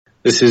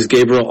This is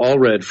Gabriel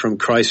Allred from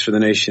Christ for the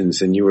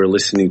Nations, and you are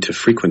listening to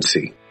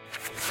Frequency.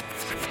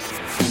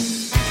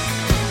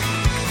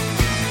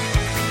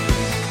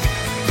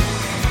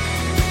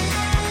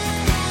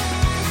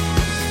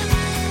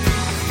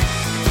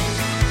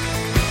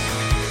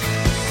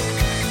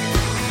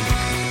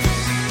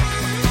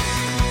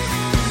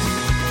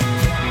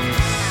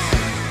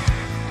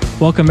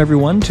 Welcome,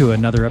 everyone, to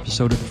another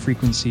episode of the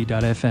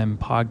Frequency.fm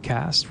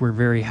podcast. We're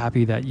very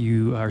happy that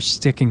you are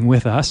sticking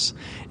with us.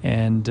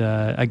 And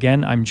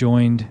again, I'm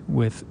joined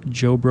with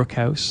Joe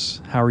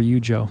Brookhouse. How are you,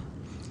 Joe?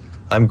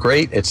 I'm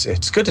great.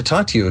 It's good to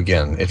talk to you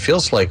again. It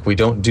feels like we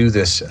don't do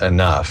this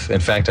enough. In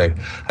fact,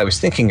 I was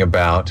thinking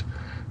about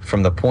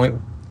from the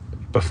point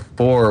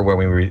before when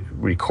we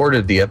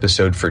recorded the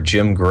episode for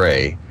Jim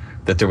Gray,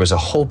 that there was a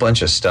whole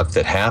bunch of stuff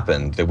that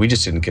happened that we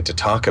just didn't get to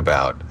talk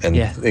about, and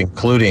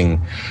including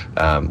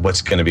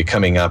what's going to be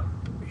coming up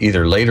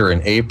either later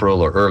in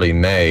April or early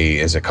May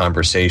is a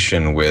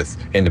conversation with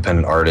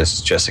independent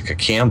artist Jessica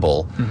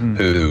Campbell,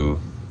 who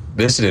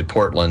visited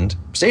Portland,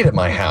 stayed at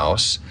my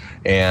house,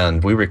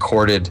 and we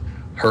recorded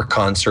her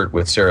concert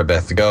with Sarah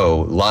Beth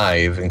Go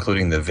live,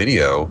 including the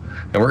video,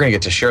 and we're going to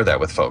get to share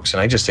that with folks.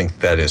 And I just think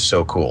that is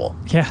so cool.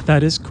 Yeah,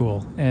 that is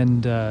cool.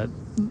 And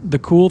the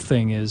cool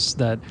thing is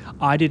that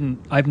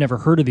I've never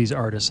heard of these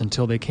artists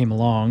until they came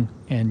along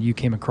and you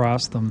came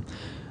across them.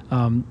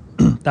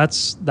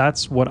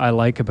 That's what I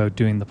like about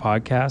doing the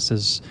podcast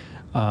is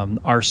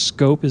our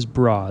scope is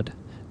broad,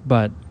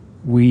 but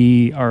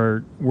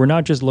we're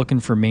not just looking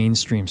for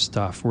mainstream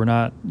stuff. We're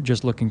not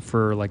just looking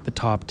for like the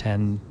top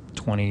 10,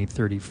 20,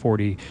 30,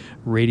 40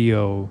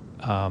 radio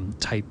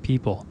type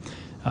people.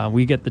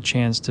 We get the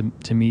chance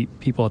to meet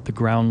people at the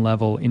ground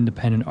level,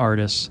 independent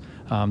artists,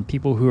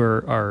 people who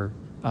are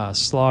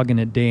slogging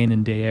it day in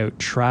and day out,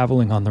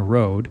 traveling on the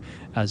road,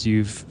 as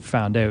you've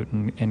found out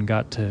and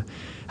got to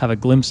have a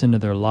glimpse into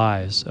their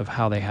lives of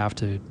how they have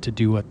to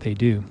do what they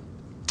do.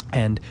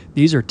 And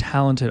these are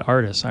talented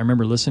artists. I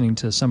remember listening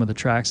to some of the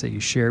tracks that you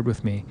shared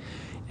with me,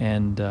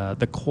 and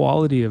the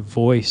quality of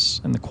voice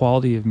and the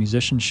quality of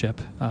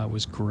musicianship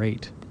was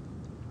great.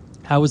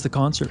 How was the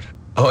concert?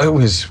 Oh, it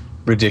was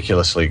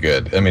ridiculously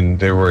good. I mean,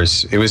 it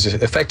was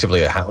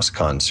effectively a house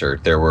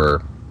concert. There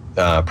were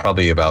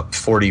probably about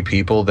 40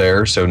 people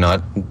there, so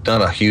not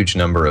a huge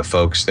number of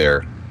folks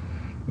there.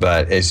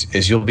 But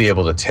as you'll be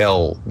able to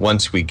tell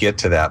once we get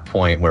to that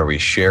point where we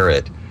share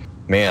it,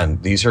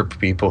 man, these are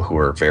people who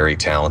are very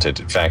talented.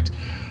 In fact,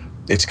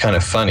 it's kind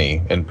of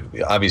funny, and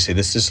obviously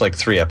this is like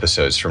 3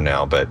 episodes from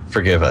now, but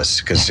forgive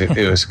us because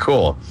it was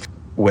cool.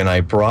 When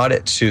I brought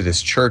it to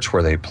this church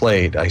where they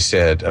played, I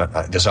said,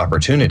 this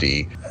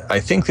opportunity, I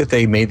think that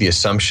they made the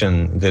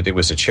assumption that it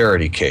was a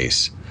charity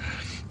case.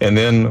 And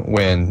then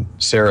when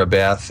Sarah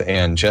Beth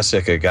and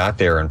Jessica got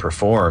there and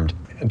performed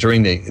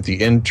during the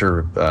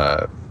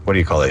what do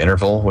you call it?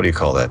 Interval? What do you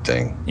call that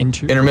thing?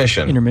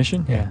 Intermission.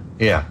 Intermission? Yeah.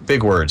 Yeah.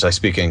 Big words. I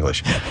speak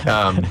English.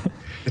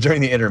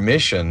 During the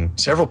intermission,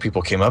 several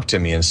people came up to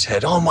me and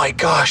said, "Oh my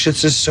gosh,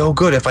 this is so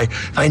good. If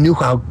I knew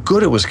how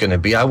good it was going to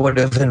be, I would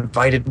have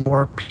invited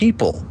more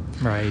people."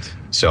 Right.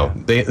 So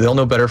they'll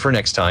know better for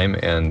next time.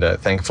 And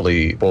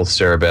thankfully, both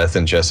Sarah Beth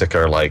and Jessica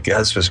are like, yeah,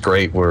 this was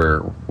great.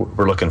 We're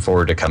looking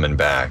forward to coming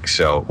back.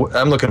 So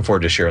I'm looking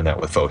forward to sharing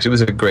that with folks. It was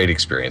a great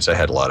experience. I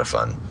had a lot of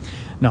fun.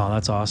 No,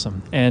 that's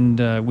awesome.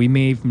 And we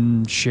may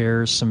even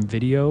share some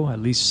video, at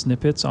least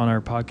snippets, on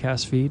our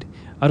podcast feed.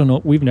 I don't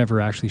know. We've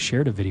never actually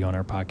shared a video on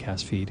our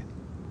podcast feed.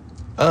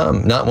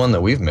 Not one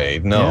that we've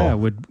made, no. Yeah,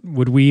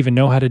 would we even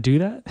know how to do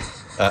that?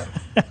 I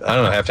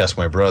don't know. I have to ask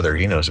my brother.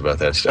 He knows about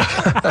that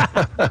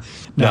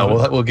stuff. No,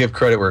 we'll give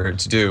credit where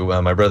it's due.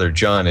 My brother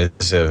John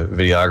is a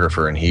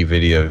videographer, and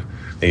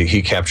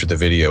he captured the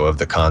video of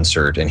the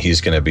concert, and he's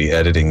going to be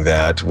editing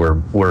that.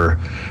 We're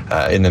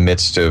in the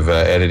midst of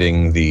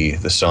editing the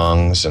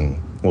songs,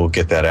 and we'll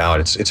get that out.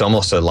 It's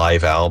almost a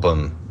live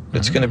album.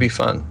 It's going to be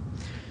fun.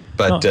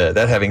 But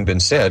that having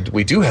been said,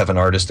 we do have an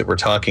artist that we're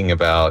talking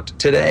about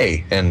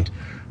today, and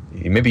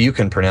maybe you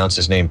can pronounce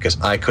his name because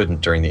I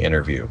couldn't during the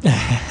interview.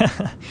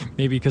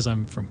 Maybe because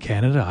I'm from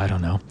Canada. I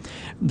don't know.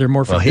 They're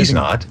more forgiving. Well, he's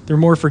not. They're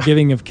more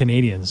forgiving of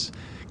Canadians.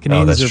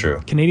 That's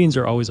true. Canadians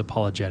are always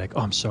apologetic.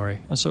 Oh, I'm sorry.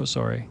 I'm so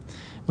sorry.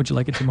 Would you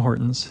like a Tim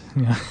Hortons?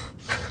 Yeah.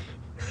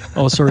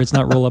 Oh, sorry. It's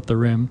not roll up the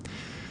rim.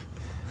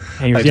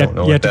 Anyways, I don't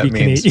know what that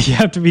means. You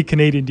have to be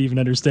Canadian to even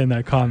understand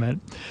that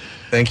comment.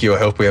 Thank you. I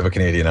hope we have a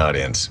Canadian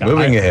audience.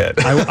 Moving ahead.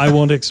 I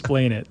won't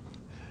explain it.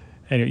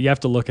 Anyway, you have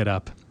to look it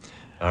up.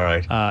 All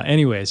right.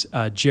 Anyways,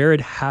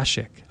 Jared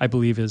Hashik, I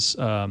believe, is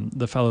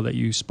the fellow that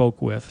you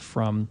spoke with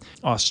from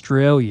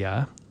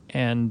Australia,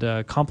 and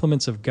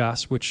Compliments of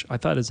Gus, which I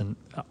thought is an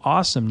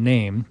awesome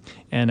name,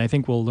 and I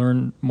think we'll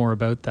learn more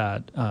about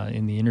that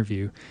in the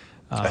interview.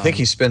 I think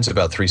he spends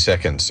about 3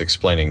 seconds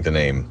explaining the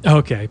name.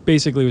 Okay.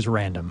 Basically, it was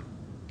random.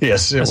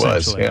 Yes, it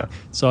was. Yeah.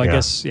 So I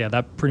guess,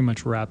 that pretty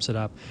much wraps it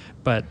up.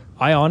 But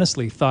I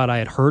honestly thought I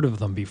had heard of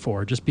them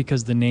before, just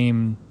because the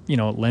name,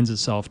 lends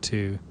itself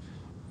to,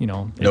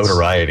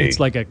 notoriety. It's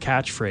like a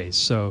catchphrase.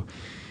 So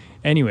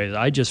anyways,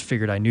 I just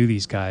figured I knew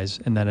these guys,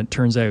 and then it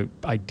turns out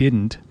I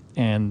didn't.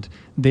 and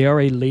they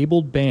are a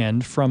labeled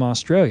band from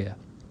Australia,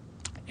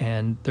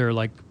 and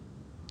they're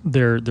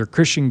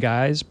Christian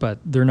guys, but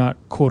they're not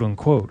quote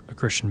unquote a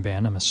Christian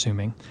band, I'm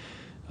assuming.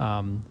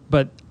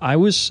 But I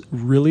was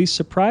really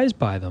surprised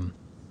by them.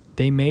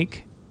 They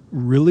make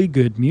really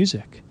good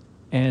music.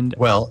 And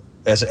well,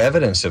 as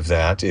evidence of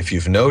that, if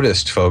you've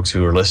noticed, folks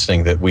who are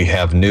listening, that we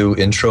have new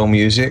intro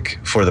music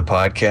for the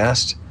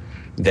podcast,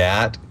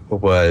 that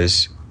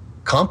was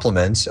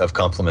Compliments of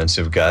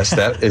Gus.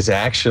 That is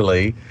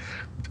actually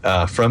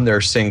from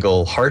their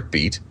single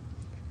Heartbeat.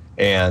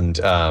 And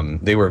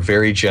they were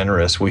very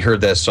generous. We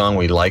heard that song,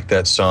 we liked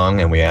that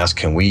song, and we asked,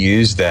 can we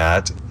use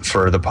that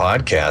for the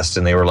podcast?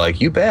 And they were like,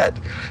 you bet.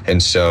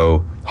 And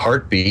so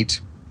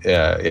Heartbeat,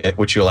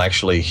 which you'll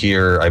actually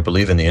hear, I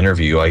believe, in the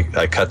interview,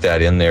 I cut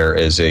that in there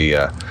as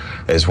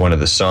one of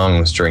the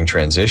songs during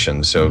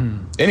transition. So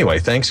anyway,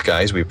 thanks,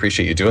 guys. We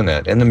appreciate you doing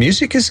that. And the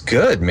music is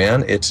good,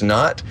 man. It's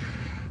not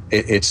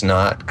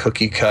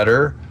cookie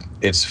cutter.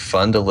 It's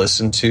fun to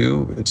listen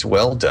to. It's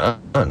well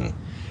done.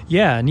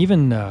 Yeah, and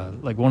even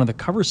like one of the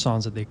cover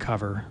songs that they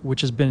cover,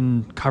 which has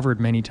been covered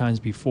many times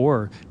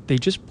before, they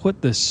just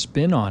put this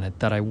spin on it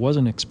that I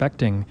wasn't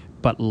expecting,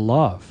 but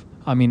love.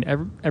 I mean,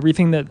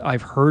 everything that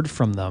I've heard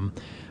from them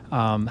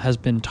has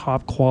been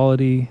top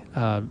quality,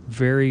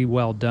 very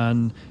well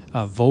done,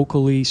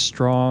 vocally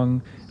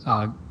strong,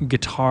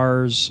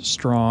 guitars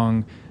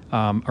strong,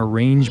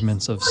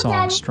 arrangements of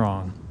songs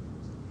strong.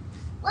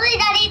 Look,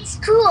 Daddy, it's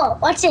cool.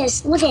 Watch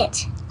this. Look at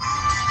it.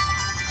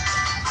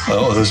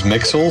 Oh, those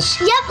mixels?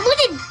 Yep, look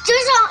at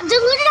how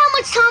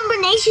much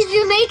combinations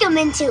you make them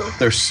into.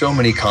 There's so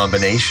many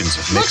combinations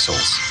of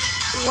mixels.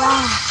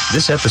 Wow.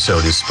 This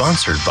episode is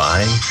sponsored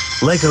by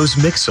Legos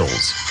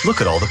Mixels. Look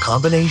at all the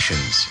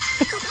combinations.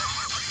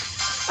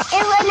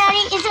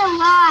 It's a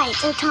lie.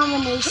 It's a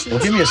combination. Well,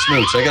 give me a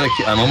smooch.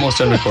 I'm almost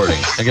done recording.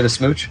 I get a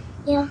smooch?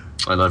 Yeah.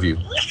 I love you.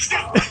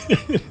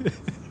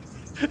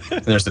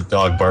 And there's the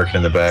dog barking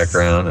in the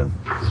background, and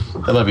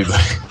I love you,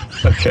 buddy.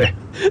 Okay.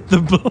 The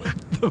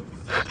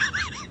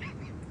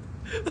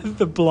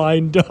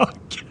blind dog.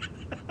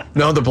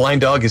 No, the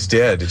blind dog is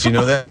dead. Did you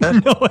know that?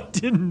 No, I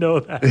didn't know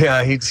that.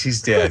 Yeah,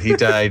 he's dead. He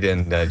died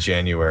in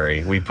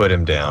January. We put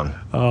him down.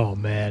 Oh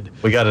man.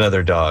 We got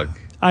another dog.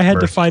 I had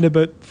to find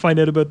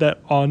out about that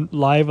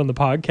live on the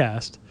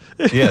podcast.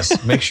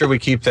 Yes, make sure we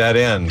keep that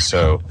in.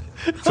 So,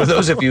 for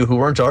those of you who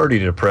weren't already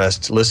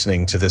depressed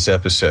listening to this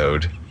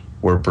episode,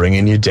 we're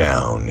bringing you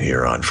down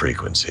here on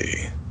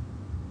Frequency.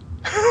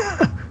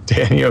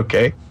 Dan, you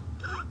okay?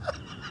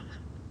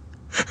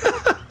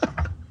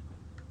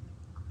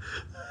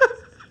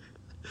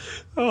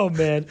 Oh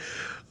man,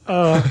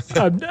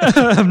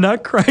 I'm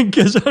not crying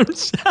because I'm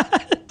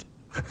sad.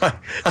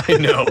 I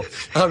know.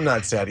 I'm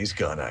not sad. He's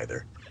gone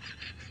either.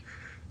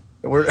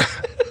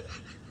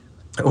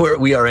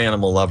 We are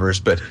animal lovers,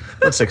 but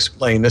let's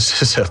explain.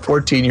 This is a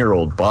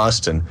 14-year-old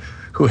Boston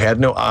who had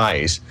no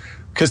eyes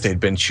because they'd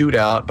been chewed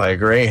out by a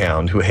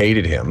greyhound who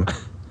hated him,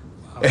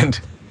 and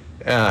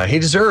he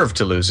deserved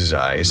to lose his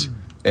eyes.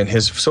 And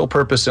his sole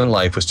purpose in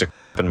life was to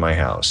in my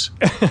house.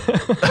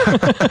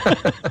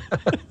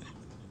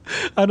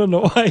 I don't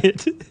know why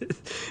it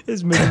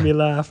is making me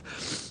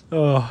laugh.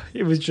 Oh,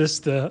 it was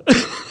just the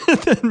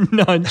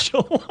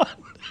nonchalant.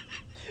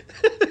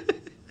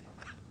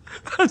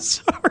 I'm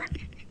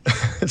sorry.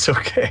 It's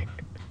okay.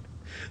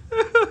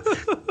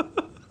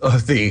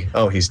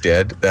 He's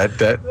dead.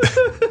 That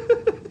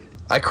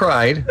I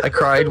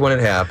cried when it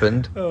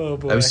happened. Oh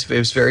boy. It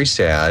was very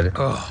sad.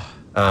 Oh.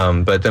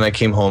 But then I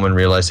came home and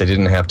realized I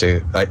didn't have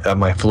to.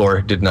 My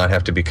floor did not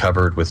have to be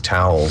covered with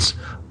towels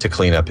to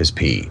clean up his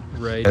pee.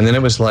 Right. And then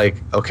it was like,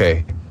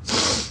 okay,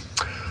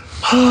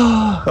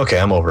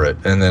 I'm over it.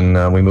 And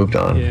then we moved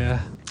on.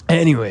 Yeah.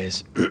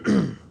 Anyways,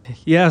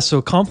 yeah.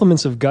 So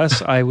Compliments of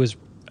Gus, I was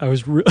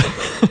really.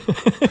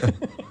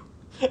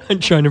 I'm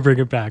trying to bring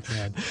it back,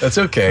 man. That's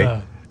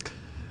okay.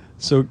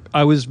 So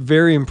I was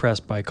very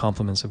impressed by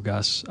Compliments of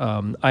Gus.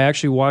 I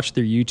actually watched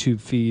their YouTube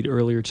feed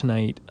earlier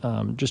tonight,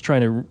 just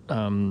trying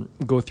to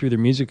go through their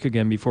music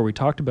again before we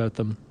talked about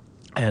them.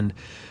 And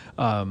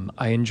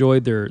I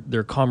enjoyed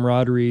their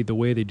camaraderie, the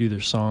way they do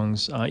their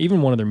songs,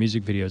 even one of their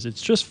music videos.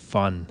 It's just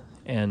fun.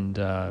 And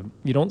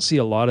you don't see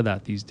a lot of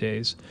that these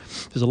days.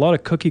 There's a lot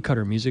of cookie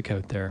cutter music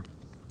out there.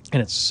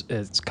 And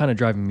it's kind of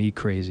driving me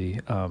crazy,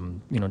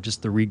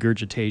 just the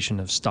regurgitation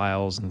of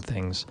styles and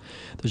things.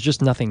 There's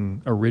just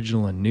nothing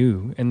original and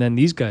new. And then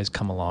these guys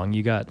come along.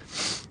 You got,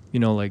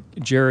 like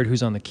Jared,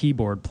 who's on the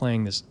keyboard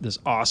playing this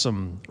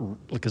awesome,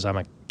 because I'm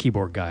a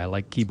keyboard guy. I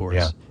like keyboards.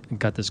 Yeah. And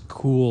got this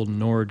cool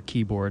Nord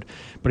keyboard.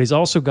 But he's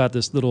also got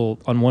this little,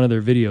 on one of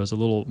their videos, a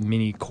little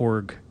mini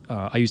Korg.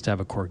 I used to have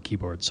a Korg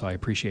keyboard, so I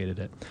appreciated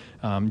it.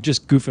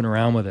 Just goofing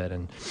around with it.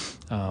 And,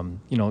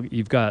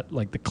 you've got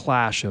like the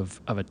clash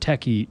of a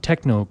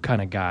techno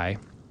kind of guy,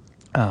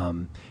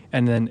 and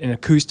then an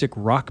acoustic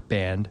rock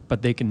band,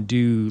 but they can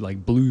do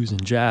like blues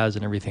and jazz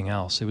and everything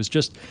else. It was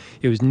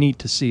neat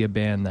to see a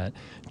band that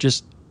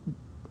just,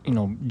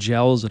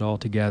 gels it all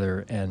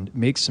together and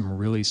makes some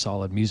really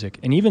solid music.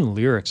 And even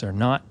lyrics are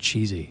not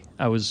cheesy.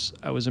 I was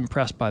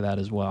impressed by that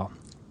as well.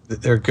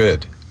 They're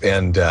good.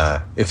 And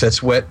if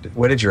that's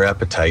whetted your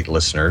appetite,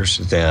 listeners,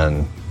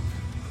 then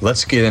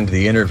let's get into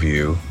the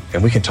interview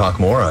and we can talk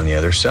more on the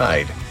other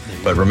side.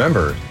 But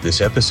remember, this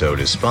episode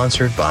is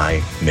sponsored by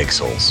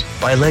Mixels,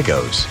 by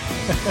Legos.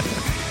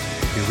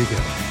 Here we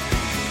go.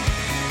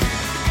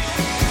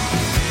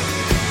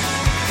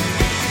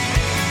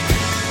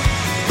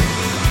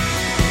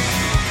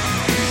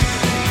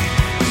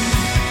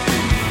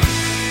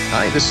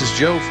 Hi, this is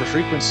Joe for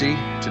Frequency.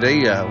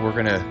 Today we're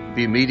going to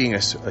be meeting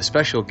a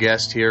special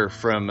guest here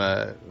from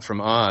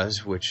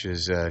Oz, which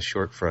is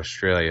short for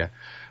Australia.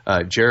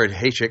 Jared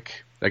Hashik.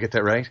 Did I get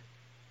that right?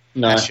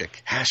 No.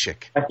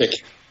 Hashik.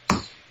 Epic.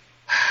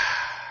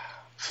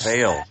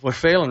 Fail. We're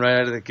failing right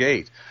out of the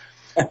gate.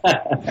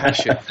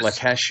 Hashik, like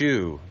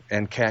cashew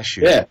and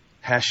cashew. Yeah.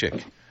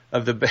 Hashik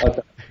of the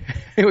band.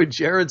 Anyway,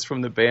 Jared's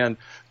from the band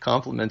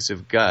Compliments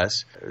of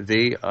Gus.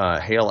 They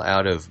hail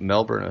out of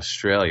Melbourne,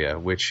 Australia,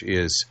 which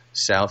is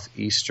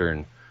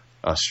southeastern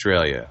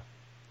Australia.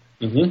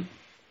 Mm-hmm.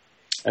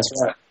 That's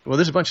right. Well,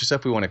 there's a bunch of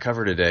stuff we want to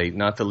cover today,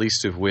 not the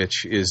least of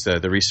which is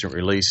the recent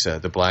release,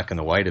 the black and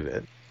the white of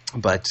it.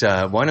 But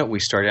why don't we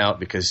start out,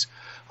 because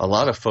a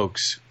lot of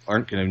folks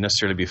aren't going to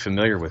necessarily be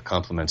familiar with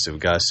Compliments of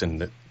Gus,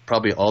 and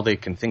probably all they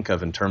can think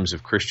of in terms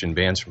of Christian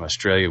bands from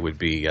Australia would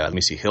be,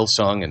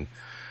 Hillsong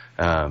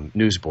and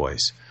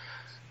Newsboys.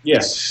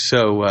 Yes.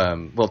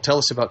 So, well, tell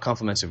us about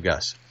Compliments of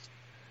Gus.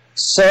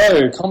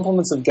 So,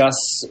 Compliments of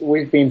Gus,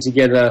 we've been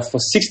together for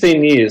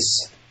 16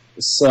 years.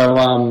 So,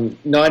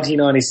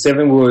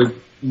 1997, we were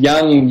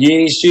young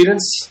uni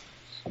students,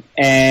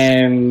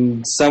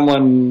 and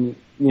someone,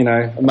 a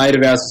mate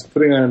of ours was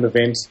putting on an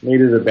event,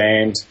 needed a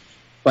band,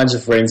 bunch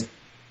of friends.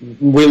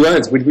 We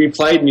learned. We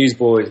played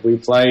Newsboys, we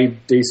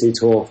played DC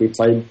Talk, we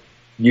played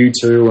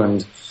U2,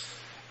 and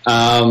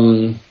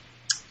a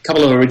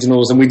couple of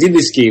originals, and we did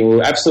this gig. We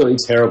were absolutely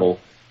terrible.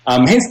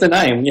 Hence the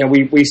name.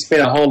 We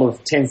spent a whole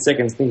of 10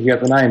 seconds thinking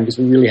about the name because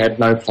we really had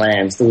no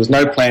plans. There was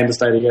no plan to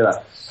stay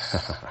together.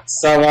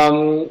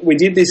 So we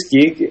did this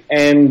gig,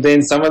 and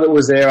then someone that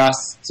was there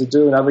asked to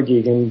do another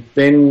gig, and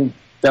then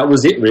that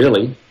was it,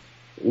 really.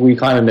 We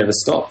kind of never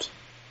stopped.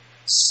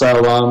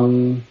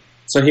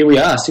 So here we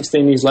are,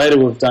 16 years later.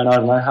 We've done,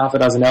 half a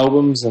dozen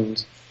albums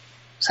and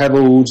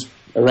travelled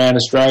around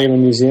Australia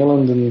and New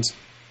Zealand, and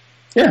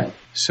yeah.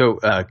 So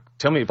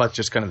tell me about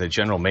just kind of the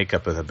general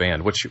makeup of the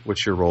band.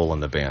 What's your role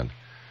in the band?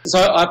 So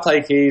I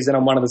play keys, and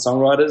I'm one of the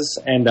songwriters,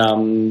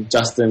 and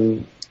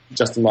Justin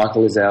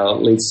Michael is our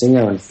lead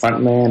singer and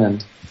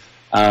frontman,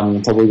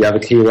 and probably the other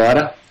key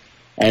writer.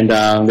 And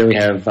then we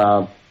have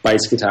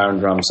bass, guitar, and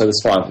drums. So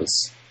there's 5 of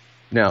us.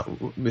 Now,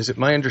 is it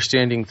my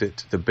understanding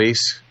that the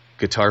bass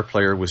guitar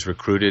player was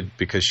recruited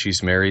because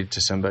she's married to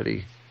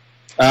somebody?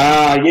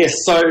 Yes.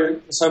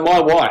 So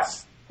my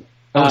wife.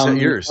 Oh, is that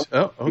yours?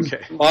 Oh,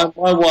 okay. My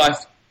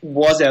wife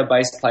was our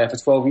bass player for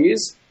 12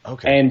 years.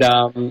 Okay.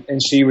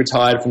 And she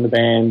retired from the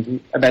band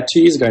about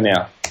 2 years ago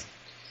now.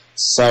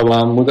 So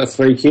we've got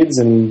 3 kids,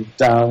 and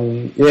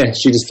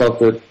she just felt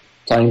that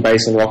playing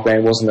bass in a rock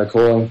band wasn't her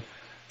calling.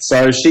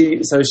 So she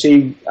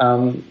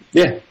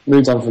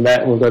moved on from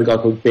that, and we've got a guy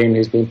called Ben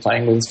who's been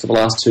playing with us for the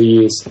last 2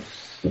 years.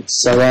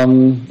 So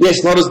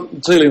yes,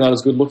 clearly not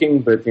as good looking,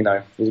 but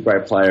he's a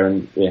great player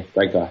and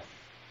great guy.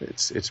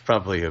 It's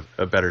probably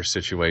a better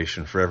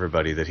situation for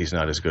everybody that he's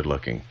not as good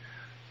looking.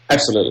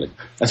 Absolutely.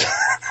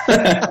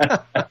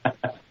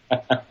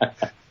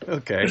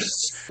 Okay.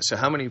 So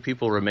how many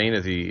people remain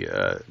of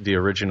the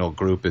original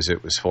group as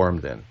it was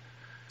formed then?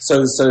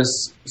 So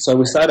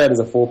we started out as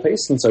a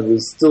 4-piece, and so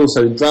there's still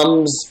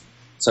drums.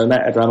 So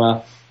Matt, a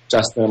drummer,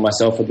 Justin, and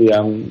myself are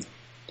the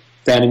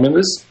founding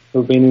members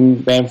who've been in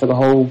the band for the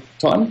whole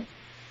time.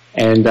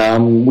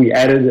 And we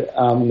added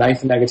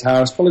Nathan, our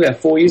guitarist, probably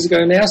about 4 years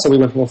ago now. So we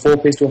went from a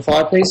 4-piece to a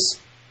 5-piece,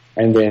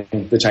 and then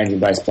the change in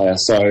bass player.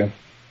 So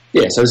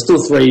yeah, so there's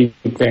still 3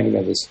 founding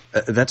members.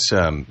 That's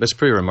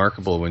pretty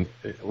remarkable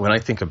when I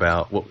think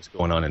about what was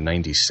going on in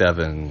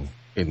 '97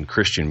 in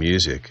Christian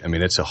music. I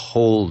mean, it's a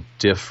whole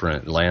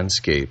different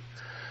landscape,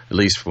 at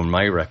least from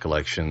my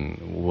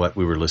recollection, what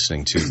we were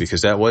listening to,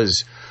 because that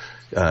was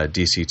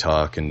DC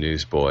Talk and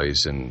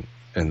Newsboys and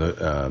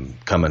the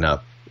coming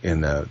up in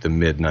the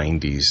mid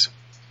 '90s.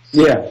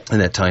 Yeah, in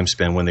that time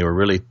span when they were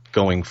really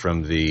going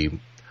from the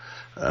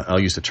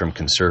I'll use the term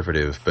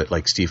conservative, but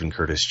like Stephen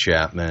Curtis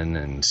Chapman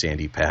and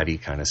Sandy Patty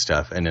kind of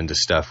stuff, and into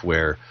stuff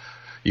where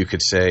you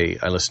could say,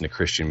 I listen to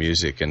Christian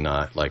music and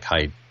not like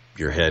hide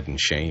your head in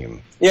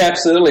shame. Yeah,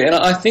 absolutely. And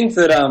I think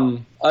that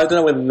I don't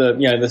know whether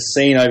the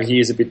scene over here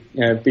is a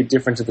bit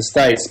different to the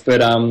States,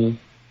 but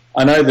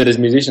I know that as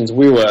musicians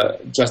we were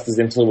just as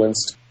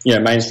influenced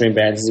mainstream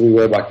bands as we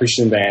were by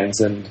Christian bands,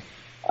 and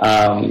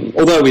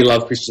although we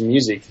love Christian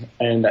music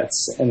and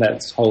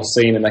that whole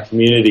scene and that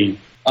community,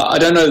 I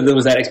don't know that there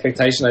was that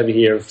expectation over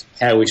here of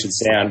how we should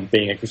sound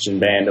being a Christian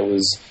band. It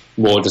was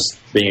more just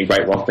being a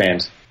great rock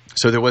band.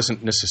 So there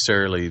wasn't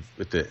necessarily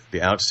at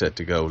the outset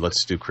to go,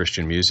 let's do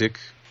Christian music?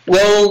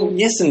 Well,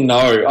 yes and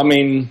no. I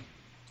mean,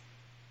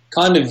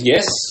 kind of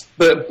yes,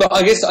 but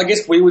I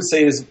guess we would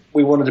see it as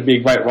we wanted to be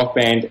a great rock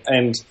band,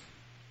 and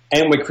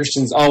and we're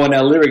Christians. Oh, and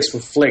our lyrics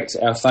reflect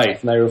our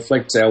faith, and they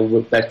reflect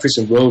that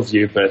Christian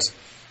worldview. But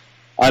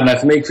I don't know.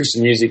 For me,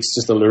 Christian music's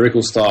just a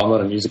lyrical style,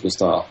 not a musical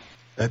style.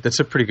 That's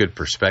a pretty good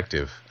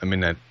perspective. I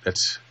mean,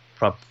 that's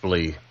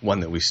probably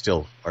one that we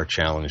still are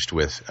challenged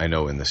with, I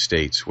know, in the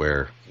States,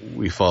 where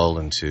we fall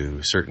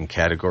into certain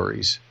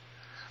categories.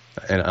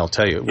 And I'll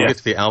tell you, we'll get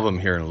to the album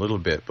here in a little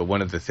bit, but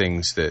one of the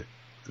things that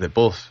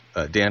both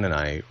Dan and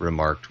I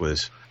remarked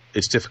was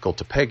it's difficult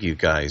to peg you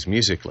guys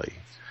musically.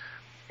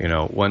 You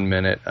know, one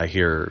minute I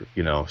hear,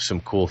 you know,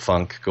 some cool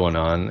funk going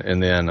on,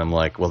 and then I'm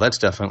like, well, that's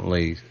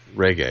definitely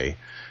reggae,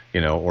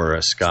 you know, or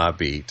a ska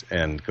beat,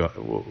 and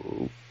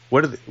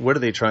what are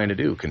they trying to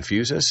do?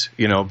 Confuse us,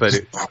 you know?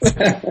 But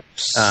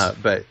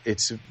but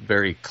it's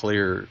very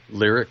clear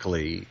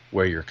lyrically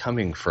where you're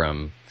coming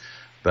from,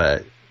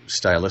 but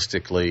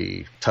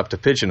stylistically tough to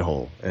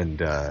pigeonhole, and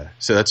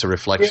so that's a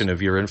reflection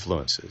of your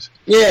influences.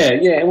 Yeah,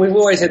 and we've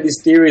always had this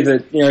theory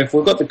that, you know, if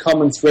we've got the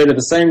common thread of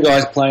the same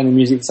guys playing the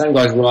music, the same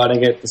guys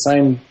writing it, the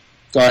same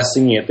guys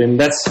singing it, then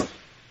that's,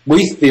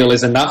 we feel,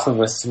 is enough of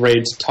a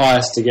thread to tie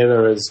us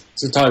together,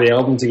 to tie the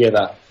album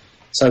together,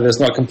 so that it's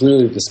not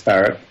completely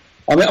disparate.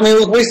 I mean,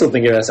 look, we still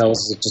think of ourselves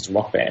as just a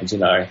rock band, you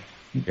know,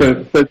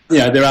 but you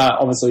know,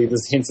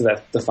 there's hints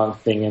of the funk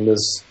thing, and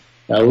there's,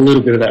 you know, a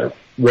little bit of that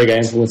reggae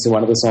influence in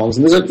one of the songs,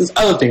 and there's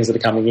other things that are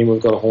coming in.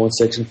 We've got a horn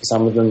section for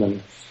some of them,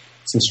 and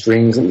some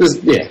strings, and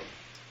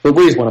but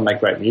we just want to make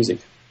great music.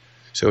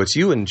 So it's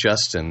you and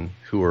Justin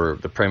who are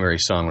the primary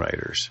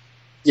songwriters.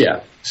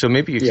 Yeah. So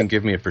maybe you can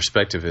give me a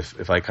perspective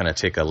if I kind of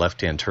take a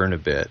left-hand turn a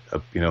bit.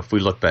 You know, if we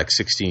look back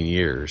 16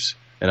 years,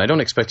 and I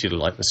don't expect you to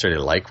necessarily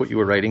like what you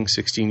were writing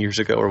 16 years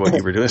ago or what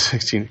you were doing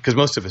 16, because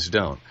most of us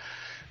don't.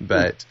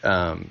 But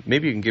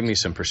maybe you can give me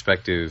some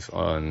perspective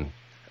on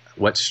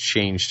what's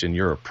changed in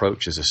your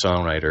approach as a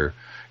songwriter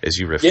as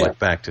you reflect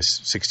back to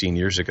 16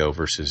 years ago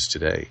versus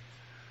today.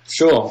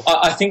 Sure.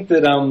 I think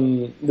that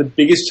the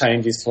biggest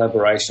change is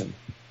collaboration.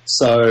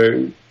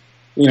 So,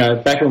 you know,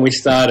 back when we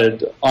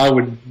started, I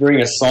would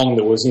bring a song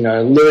that was, you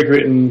know, lyric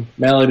written,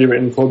 melody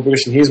written, chord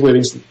progression. Here's where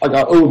it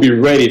would be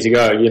ready to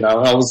go. You know,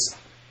 I was,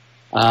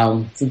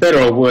 for better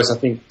or worse, I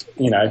think,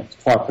 you know,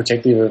 quite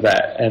protective of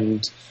that,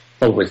 and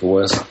probably for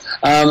worse.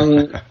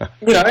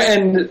 You know,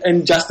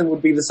 and Justin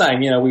would be the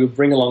same. You know, we would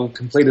bring along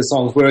completed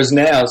songs. Whereas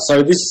now,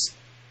 so this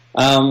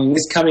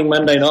coming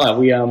Monday night,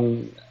 we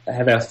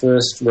have our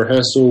first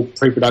rehearsal,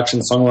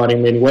 pre-production,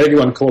 songwriting meeting, whatever you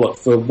want to call it,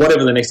 for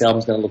whatever the next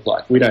album's going to look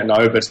like. We don't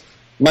know, but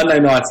Monday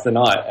night's the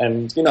night.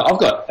 And, you know, I've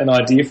got an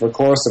idea for a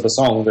chorus of a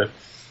song that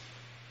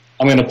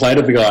I'm going to play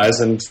to the guys,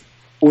 and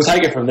we'll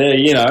take it from there,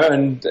 you know.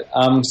 And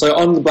so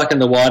on the black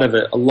and the white of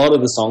it, a lot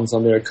of the songs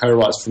on there are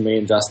co-writes from me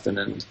and Justin,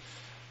 and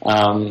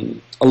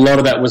a lot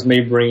of that was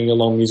me bringing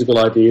along musical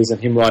ideas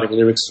and him writing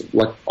lyrics,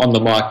 like on the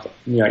mic,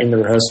 you know, in the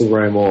rehearsal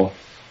room, or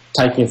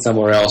taking it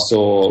somewhere else,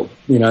 or,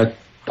 you know,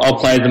 I'll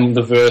play them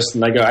the verse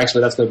and they go,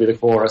 actually, that's going to be the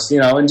chorus, you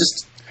know, and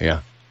just,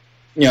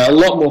 you know, a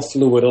lot more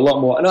fluid, a lot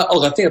more. And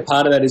I think a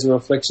part of that is a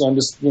reflection on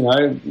just, you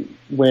know,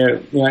 we're,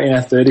 you know, in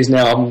our 30s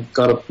now. I've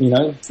got, you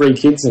know, 3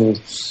 kids, and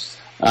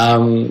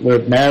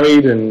we're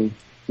married, and,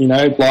 you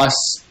know,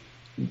 life's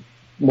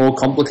more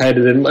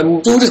complicated, and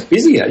we're just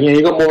busier. You know,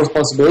 you've got more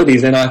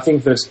responsibilities, and I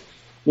think that,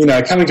 you know,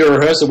 coming to a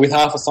rehearsal with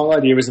half a song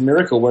idea is a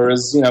miracle,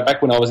 whereas, you know,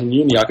 back when I was in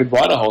uni, I could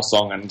write a whole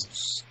song, and,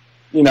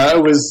 you know,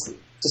 it was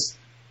just,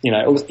 you know,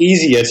 it was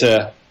easier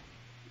to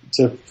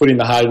put in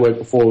the hard work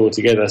before we were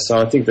together. So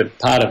I think that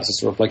part of it's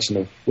just a reflection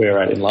of where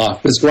we're at in life.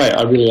 But it's great.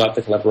 I really like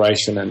the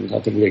collaboration, and I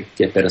think we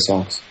get better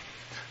songs.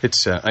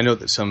 It's I know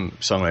that some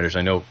songwriters,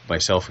 I know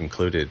myself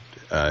included,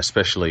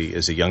 especially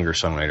as a younger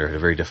songwriter, had a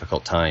very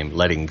difficult time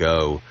letting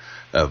go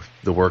of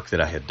the work that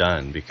I had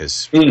done,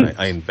 because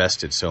I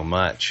invested so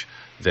much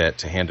that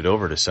to hand it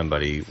over to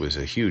somebody was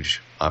a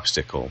huge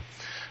obstacle.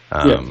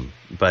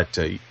 But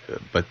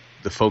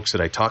the folks that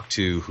I talk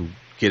to who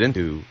get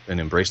into and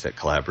embrace that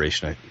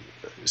collaboration, I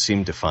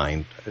seem to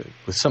find,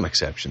 with some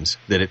exceptions,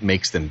 that it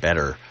makes them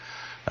better.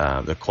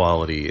 The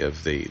quality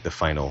of the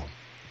final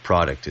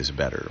product is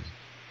better.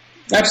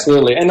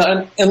 Absolutely. And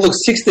look,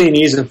 16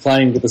 years of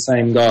playing with the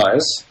same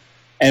guys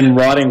and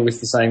writing with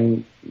the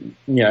same,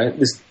 you know,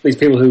 these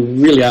people who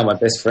really are my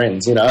best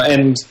friends, you know,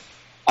 and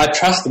I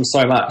trust them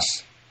so much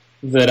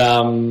that,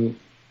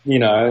 you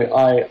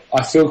know,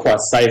 I feel quite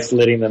safe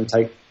letting them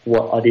take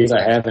what ideas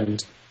I have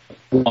and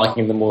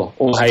liking them or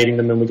hating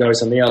them, and we go to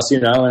something else,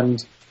 you know.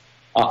 And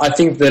I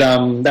think that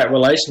that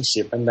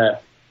relationship and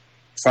that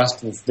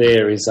trust that's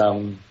there is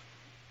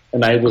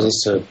enables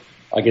us to,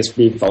 I guess,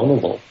 be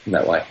vulnerable in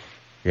that way.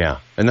 Yeah,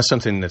 and that's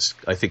something that's,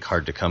 I think,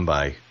 hard to come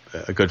by.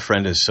 A good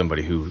friend is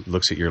somebody who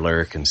looks at your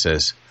lyric and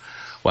says,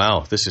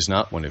 wow, this is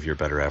not one of your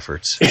better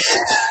efforts.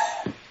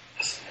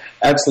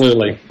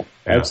 Absolutely. Yeah.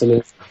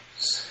 Absolutely.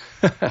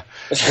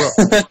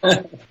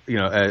 Well, you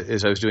know,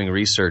 as I was doing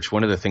research,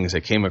 one of the things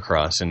I came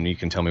across, and you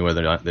can tell me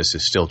whether or not this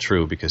is still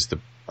true, because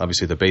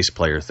obviously the bass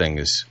player thing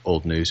is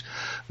old news,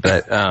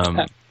 but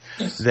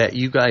that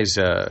you guys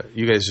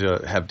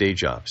have day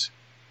jobs.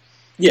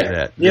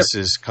 That this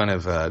is kind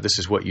of this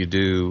is what you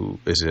do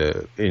as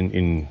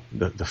in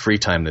the free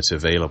time that's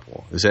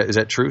available. Is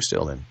that true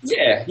still then?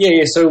 Yeah.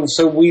 So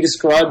we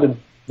describe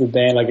the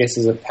band, I guess,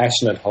 as a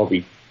passionate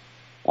hobby.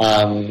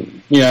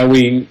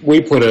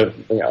 We put a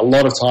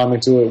lot of time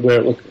into it.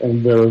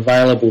 We're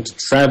available to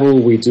travel.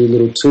 We do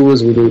little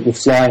tours. We'll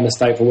fly in the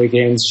state for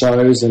weekends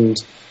shows, and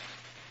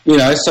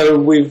there's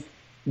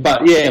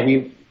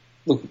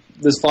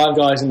 5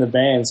 guys in the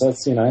band, so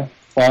it's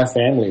 5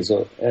 families,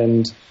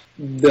 and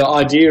the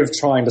idea of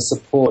trying to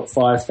support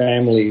 5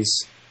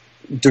 families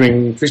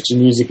doing Christian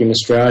music in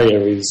Australia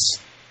is,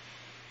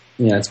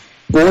 it's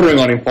bordering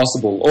on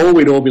impossible. Or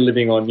we'd all be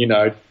living on,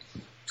 $20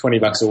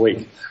 a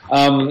week.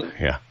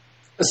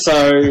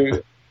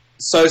 So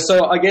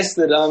I guess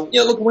that,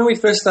 when we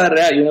first started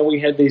out,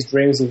 we had these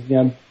dreams of,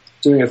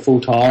 doing it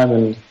full time,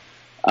 and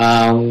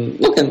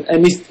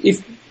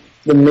if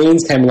the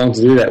means came along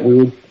to do that, we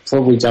would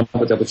probably jump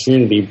at the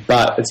opportunity,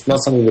 but it's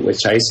not something that we're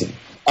chasing.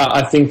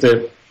 I think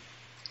that,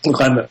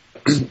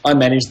 I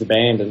manage the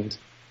band, and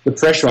the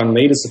pressure on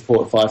me to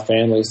support 5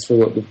 families through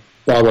what the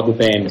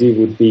band did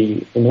would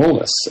be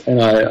enormous,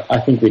 and I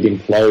think we'd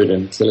implode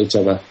and kill each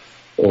other,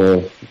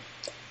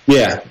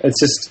 it's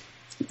just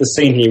the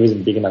scene here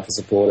isn't big enough to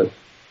support it.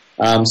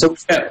 So we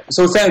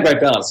found a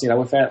great balance. We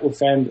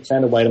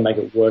found a way to make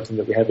it work, and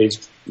that we have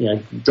these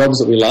jobs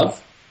that we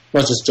love,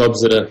 not just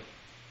jobs that are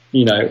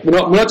we're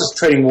not just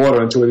treading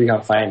water until we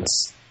become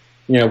famous.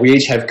 We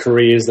each have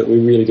careers that we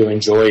really do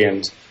enjoy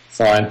and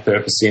find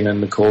purpose in,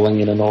 and the calling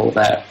in, and all of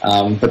that.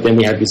 But then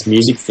we have this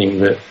music thing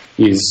that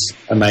is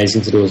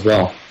amazing to do as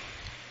well.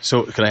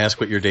 So can I ask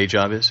what your day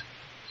job is?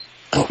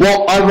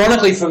 Well,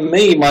 ironically for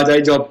me, my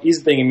day job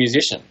is being a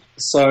musician.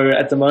 So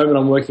at the moment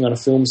I'm working on a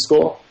film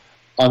score.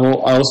 I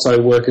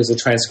also work as a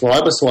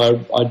transcriber, so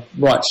I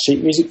write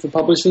sheet music for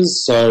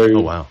publishers. So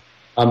oh, wow.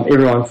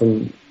 Everyone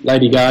from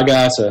Lady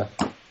Gaga to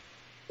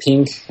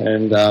Pink,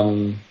 and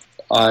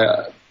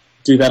I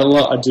do that a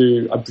lot. I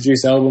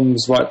produce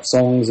albums, write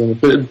songs,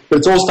 but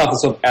it's all stuff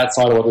that's sort of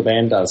outside of what the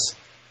band does.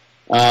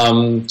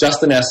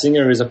 Justin, our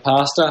singer, is a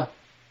pastor.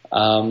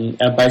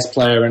 Our bass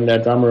player and our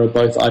drummer are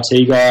both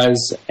IT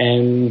guys,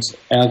 and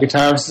our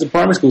guitarist is a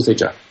primary school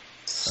teacher.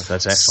 Oh,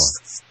 that's excellent.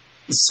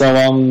 So,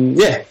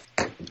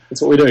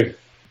 that's what we do.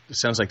 It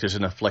sounds like there's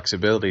enough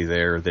flexibility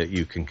there that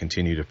you can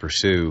continue to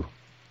pursue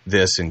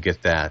this and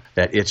get that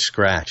itch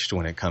scratched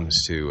when it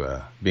comes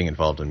to being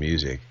involved in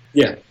music.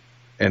 Yeah.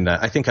 And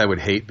I think I would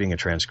hate being a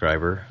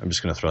transcriber. I'm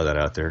just going to throw that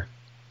out there.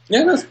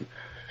 Yeah, no,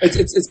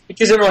 it's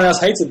because everyone else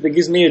hates it that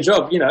gives me a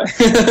job, Wish you were the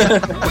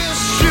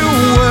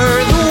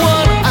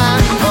one I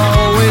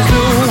always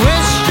knew.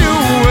 Wish you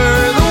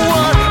were the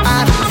one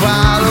I'd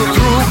follow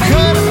through.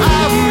 Could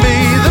I be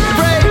the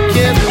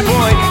breaking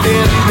point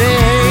in me?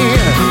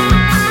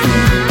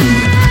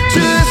 To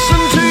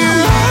listen to your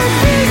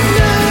heartbeat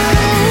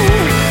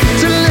now.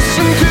 To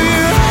listen to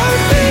your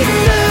heartbeat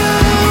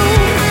now.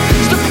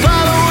 To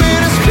follow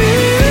in a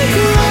spirit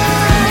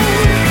ground.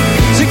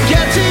 To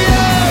get to you.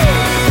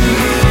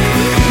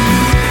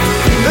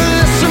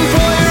 Listen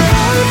for your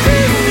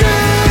heartbeat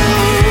now.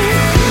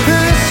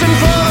 Listen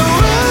for the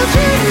words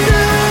you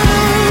know.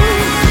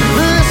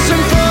 Listen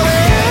for the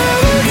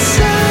heaven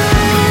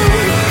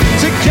sound.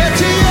 To get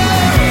to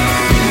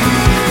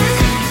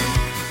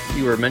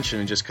you. You were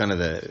mentioning just kind of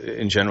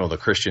in general, the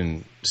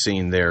Christian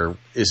scene there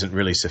isn't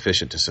really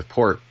sufficient to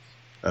support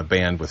a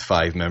band with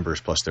 5 members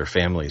plus their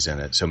families in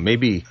it. So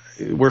maybe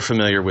we're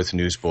familiar with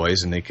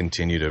Newsboys, and they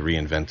continue to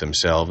reinvent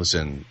themselves,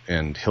 and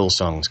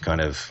Hillsong's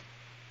kind of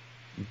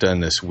done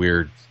this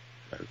weird's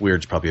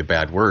probably a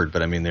bad word,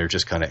 but I mean, they're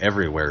just kind of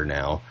everywhere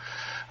now.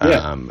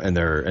 Yeah. And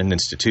they're an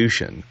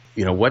institution.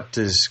 What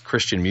does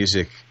Christian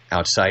music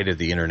outside of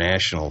the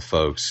international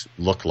folks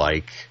look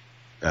like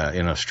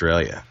in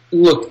Australia?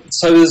 Look,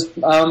 so there's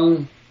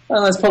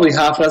probably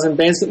half a dozen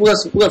bands. We've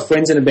got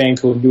friends in a band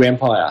called New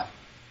Empire,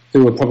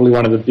 who are probably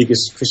one of the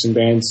biggest Christian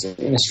bands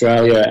in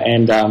Australia,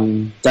 and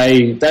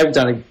they've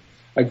done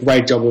a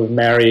great job of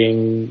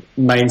marrying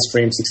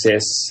mainstream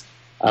success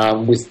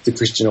with the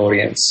Christian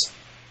audience,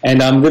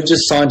 and they've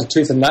just signed to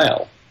Tooth and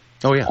Nail.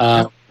 Oh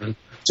yeah,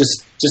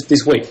 just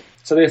this week.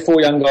 So they're 4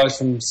 young guys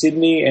from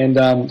Sydney, and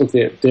look,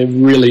 they're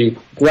really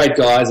great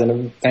guys and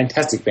a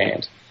fantastic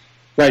band,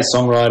 great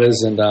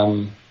songwriters, and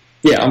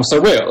we're on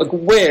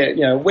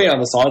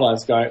the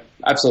sidelines going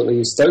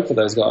absolutely stoked for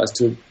those guys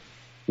to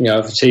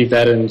have achieved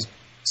that and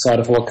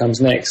excited for what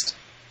comes next.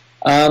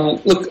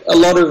 Look, a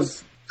lot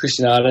of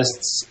Christian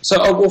artists. So,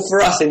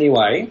 for us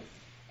anyway,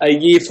 a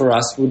year for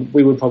us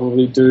we would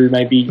probably do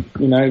maybe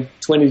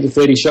 20 to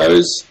 30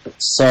 shows.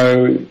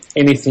 So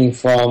anything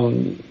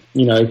from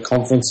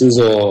conferences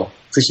or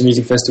Christian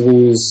music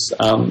festivals.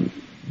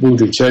 We'll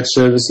do church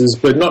services,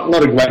 but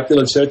not a great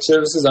deal of church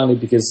services, only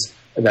because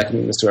of our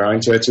commitments to our own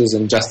churches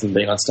and Justin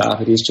being on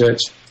staff at his church.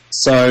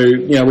 So,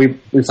 we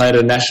played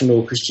a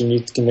National Christian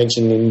Youth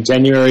Convention in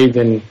January.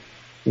 Then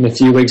in a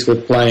few weeks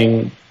we're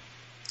playing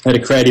at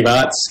a creative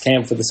arts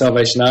camp for the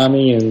Salvation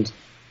Army. And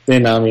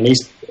then at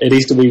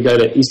Easter we go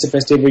to Easter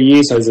Fest every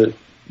year. So there's a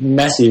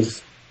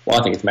massive Well,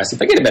 I think it's massive.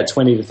 They get about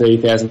 20 to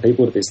 30,000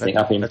 people to this thing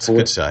up in. That's a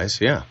good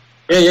size, yeah.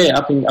 Yeah,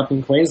 up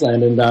in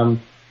Queensland, and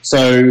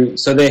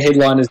so their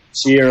headliners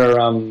this year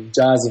are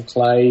Jars of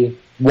Clay,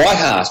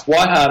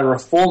 Whiteheart are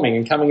reforming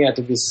and coming out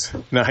to this.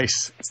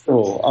 Nice.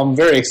 festival. I'm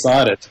very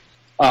excited.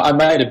 I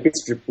made a bit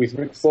strip with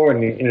Rick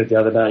Florin in it the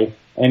other day,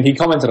 and he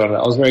commented on it.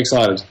 I was very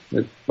excited.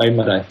 It made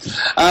my day.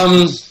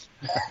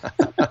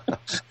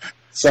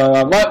 So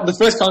one of the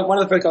first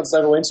concerts I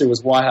ever went to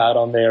was Whiteheart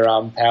on their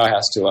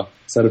Powerhouse tour.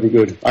 So it'll be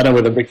good. I don't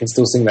know whether Rick can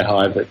still sing that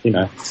high, but you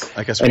know.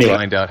 I guess we'll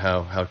find out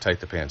how tight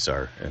the pants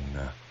are. And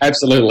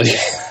Absolutely.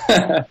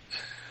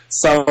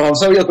 So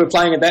look, we're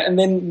playing at that, and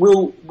then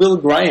Will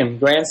Graham,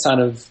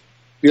 grandson of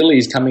Billy,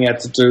 is coming out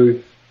to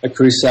do a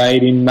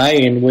crusade in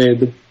May, and we're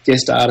the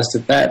guest artist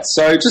at that.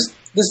 So just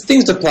there's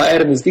things to play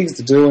at and there's gigs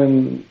to do,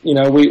 and you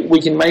know we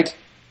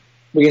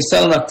can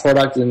sell enough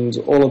product and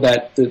all of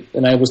that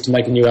enables us to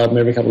make a new album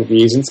every couple of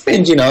years and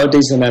spend a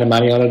decent amount of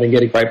money on it and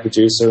get a great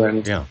producer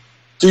and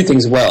do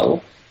things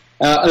well.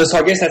 And so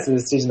I guess that's the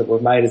decision that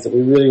we've made, is that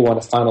we really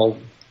want to funnel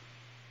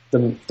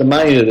the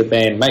money that the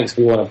band makes.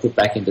 We want to put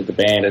back into the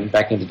band and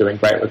back into doing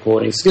great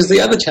recordings. Because the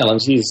other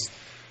challenge is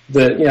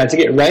that to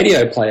get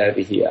radio play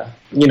over here,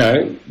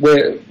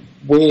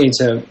 we need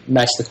to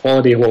match the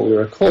quality of what we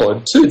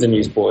record to the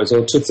Newsboys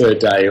or to Third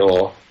Day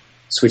or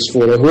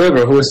Switchfoot or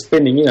whoever who are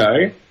spending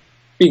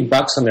big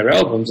bucks on their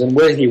albums, and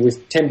we're here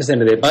with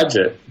 10% of their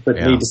budget, but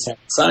need to sound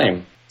the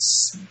same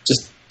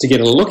just to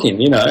get a look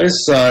in.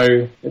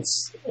 So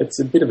it's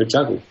a bit of a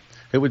juggle.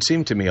 It would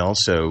seem to me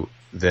also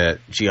that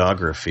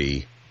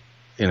geography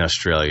in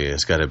Australia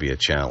has got to be a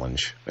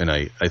challenge. And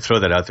I throw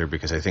that out there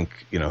because I think,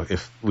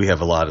 if we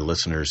have a lot of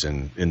listeners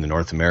in the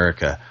North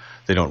America,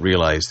 they don't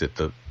realize that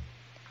the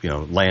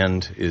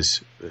land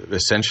is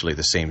essentially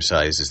the same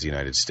size as the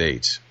United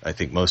States. I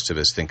think most of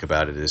us think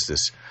about it as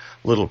this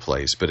little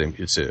place, but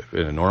it's an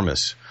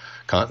enormous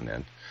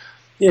continent.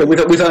 Yeah,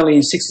 with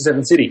only 6 or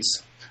 7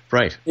 cities.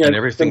 Right, and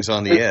everything's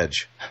on the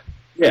edge.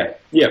 Yeah.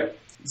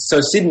 So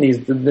Sydney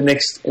is the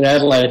next, and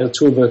Adelaide are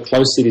two of the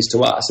close cities to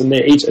us, and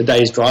they're each a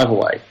day's drive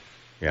away.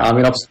 In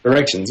opposite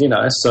directions,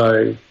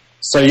 So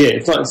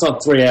it's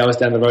not 3 hours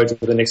down the road to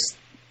the next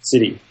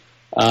city.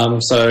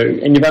 And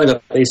you've only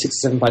got these 6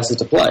 or 7 places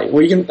to play.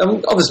 Well, you can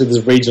obviously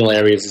there's regional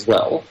areas as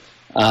well.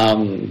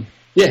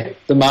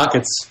 The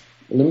market's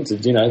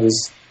limited.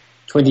 There's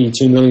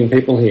 22 million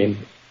people here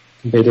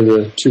compared to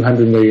the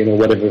 200 million or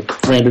whatever,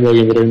 300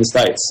 million that are in the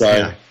States.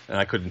 So, and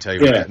I couldn't tell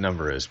you what that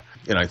number is.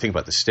 I think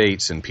about the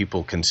States, and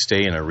people can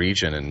stay in a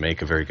region and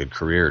make a very good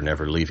career,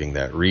 never leaving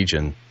that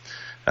region.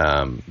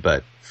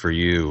 But for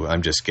you,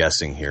 I'm just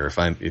guessing here.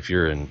 If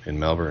you're in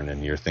Melbourne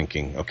and you're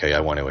thinking, okay,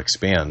 I want to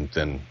expand,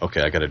 then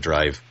okay, I got to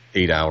drive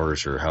 8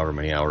 hours or however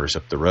many hours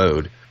up the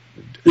road.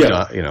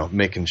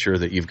 Making sure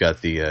that you've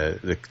got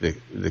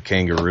the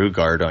kangaroo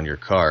guard on your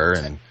car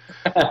and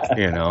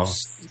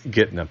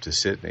getting up to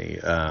Sydney,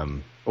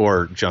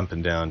 or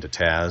jumping down to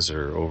Taz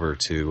or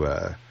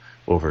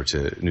over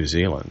to New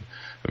Zealand.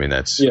 I mean,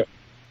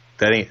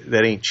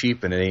 that ain't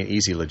cheap, and it ain't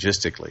easy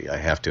logistically, I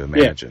have to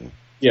imagine.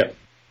 Yeah.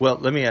 Well,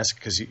 let me ask,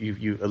 because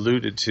you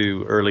alluded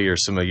to earlier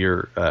some of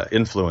your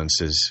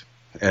influences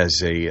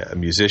as a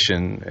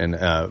musician, and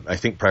I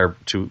think prior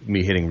to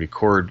me hitting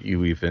record,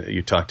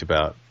 you talked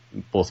about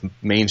both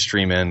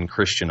mainstream and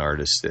Christian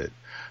artists that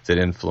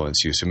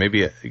influence you. So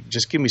maybe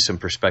just give me some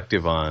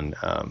perspective on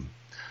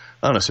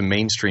some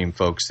mainstream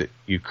folks that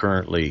you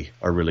currently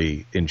are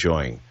really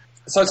enjoying.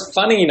 So it's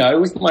funny,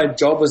 with my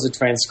job as a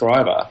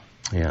transcriber,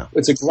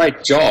 it's a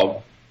great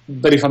job,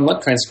 but if I'm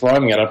not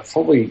transcribing it, I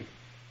probably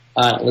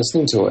aren't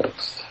listening to it.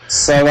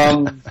 So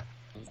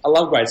I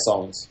love great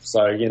songs. So,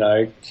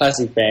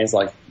 classic bands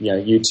like,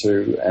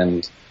 U2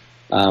 and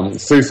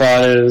Foo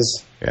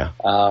Fighters. Yeah.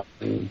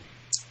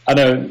 I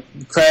know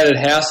Crowded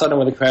House. I don't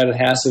know whether Crowded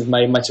House have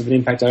made much of an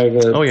impact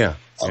over... Oh, yeah.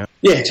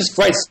 Yeah, just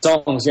great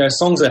songs.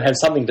 Songs that have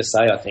something to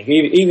say, I think.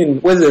 Even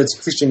whether it's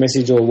a Christian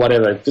message or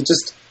whatever, but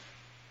just,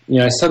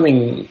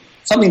 something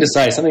to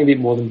say, something a bit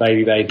more than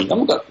Baby Baby.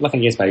 I've got nothing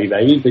against Baby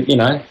Baby, but,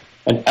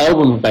 an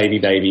album of Baby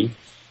Baby.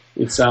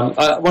 It's one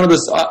of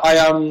those. I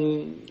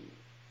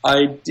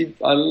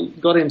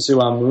got into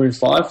Maroon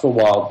 5 for a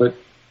while, but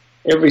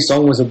every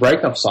song was a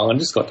breakup song. I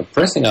just got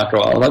depressing after a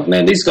while. Like,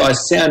 man, these guys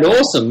sound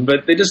awesome,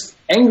 but they're just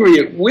angry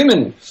at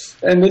women,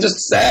 and they're just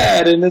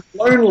sad and they're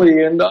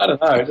lonely, and I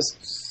don't know.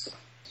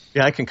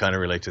 Yeah, I can kind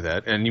of relate to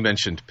that. And you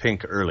mentioned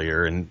Pink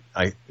earlier, and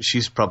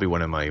she's probably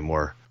one of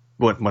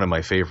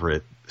my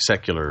favorite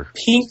secular.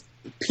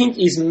 Pink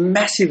is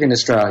massive in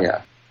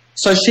Australia,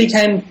 so she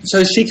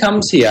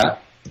comes here.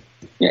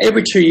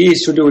 Every 2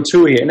 years she'll do a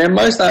tour here. And then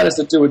most artists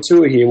that do a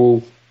tour here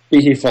will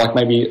be here for like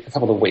maybe a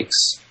couple of weeks.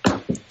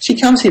 She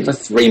comes here for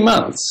 3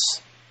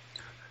 months.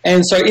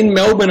 And so in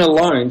Melbourne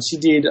alone, she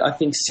did, I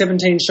think,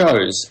 17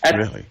 shows.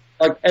 Really?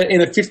 Like in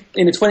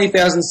a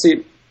 20,000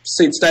 seat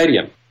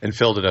stadium. And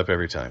filled it up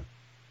every time?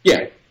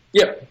 Yeah.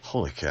 Yep.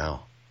 Holy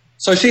cow.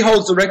 So she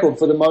holds the record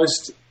for the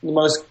most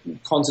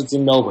concerts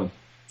in Melbourne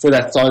for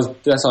that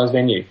size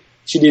venue.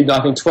 She did,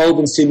 I think, 12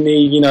 in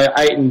Sydney,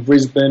 8 in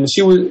Brisbane.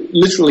 She was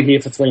literally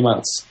here for 3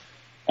 months.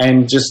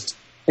 and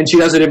she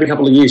does it every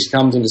couple of years. She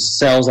comes and just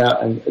sells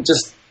out, and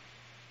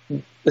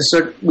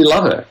we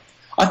love her.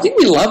 I think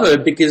we love her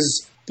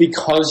because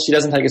she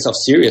doesn't take herself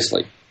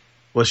seriously.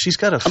 Well, she's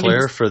got a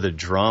flair for the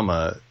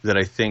drama that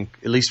I think,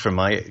 at least from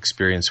my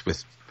experience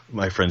with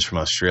my friends from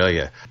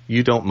Australia,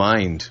 you don't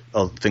mind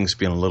things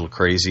being a little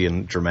crazy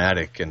and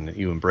dramatic, and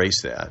you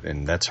embrace that,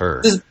 and that's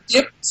her.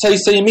 Yep.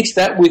 So you mix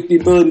that with the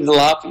ability to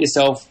laugh at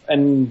yourself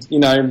and,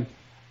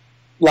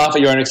 laugh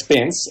at your own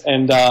expense.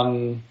 And,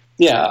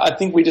 I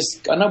think we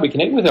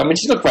connect with her. I mean,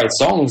 she's got great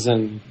songs,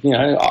 and,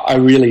 I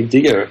really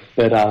dig her.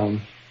 But, I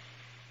don't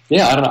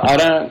know. I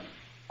don't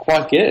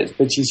quite get it,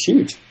 but she's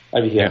huge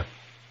over here.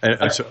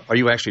 And so are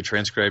you actually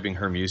transcribing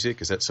her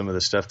music? Is that some of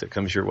the stuff that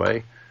comes your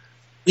way?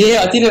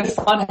 Yeah, I did a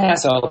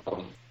Funhouse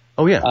album.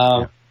 Oh,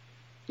 yeah.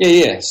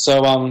 Yeah.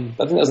 So I think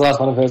that was the last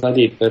one of hers I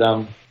did. But,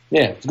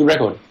 it's a good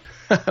record.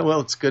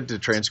 Well, it's good to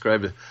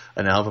transcribe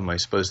an album, I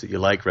suppose, that you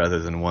like rather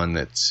than one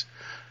that's,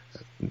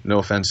 no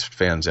offense,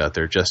 fans out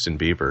there, Justin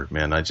Bieber,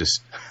 man, I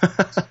just...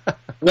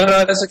 No,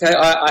 that's okay.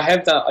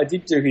 I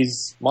did do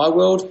his My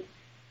World.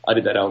 I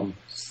did that album.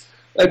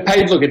 It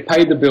paid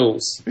the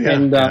bills. Yeah,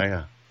 and,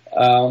 yeah.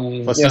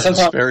 Let's not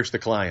disparage the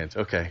client.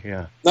 Okay,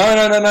 yeah.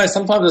 No.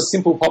 Sometimes a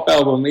simple pop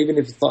album, even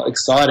if it's not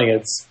exciting,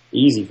 it's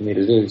easy for me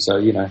to do. So,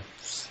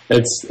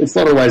 it's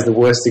not always the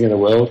worst thing in the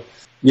world.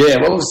 Yeah,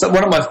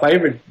 one of my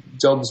favourite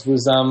jobs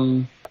was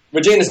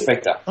Regina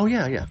Spektor. Oh,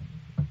 yeah.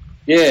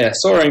 Yeah,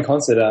 saw her in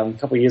concert a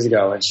couple of years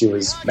ago, and she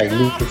was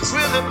magnificent.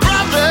 With a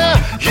brother,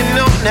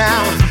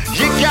 now,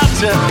 you got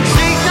to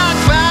seek not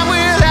find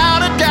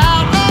without a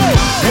doubt.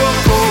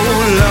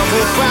 Whoa, love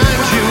will find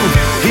you.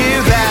 Hear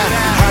that?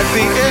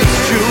 Heartbeat is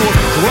true.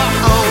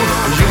 Whoa,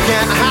 you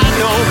can't hide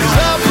no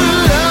love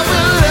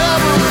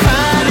will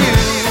find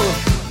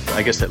you.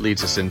 I guess that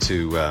leads us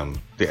into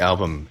the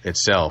album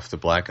itself, the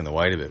black and the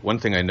white of it. One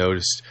thing I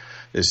noticed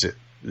is that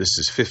this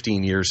is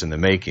 15 years in the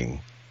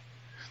making.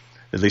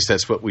 At least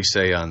that's what we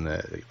say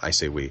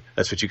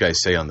that's what you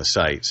guys say on the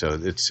site. So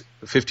it's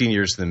 15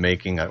 years in the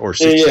making, or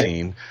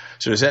 16. Yeah.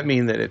 So does that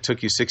mean that it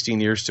took you 16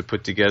 years to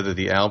put together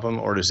the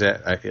album, or does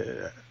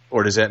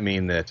that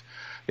mean that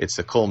it's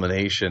the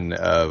culmination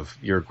of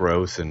your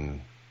growth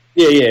and?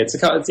 Yeah. It's a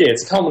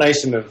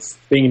culmination of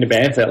being in the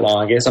band for that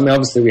long, I guess. I mean,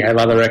 obviously we have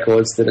other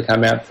records that have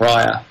come out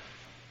prior.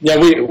 Yeah,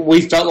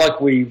 we felt like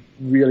we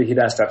really hit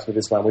our straps with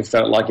this one. We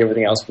felt like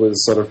everything else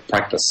was sort of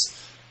practice,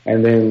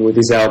 and then with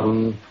this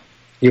album.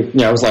 It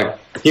was like,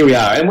 here we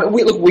are. And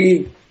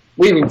we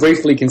even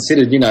briefly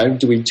considered, do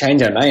we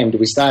change our name? Do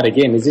we start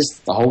again? Is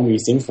this a whole new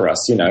thing for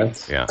us, Yeah.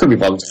 Couldn't be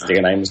bothered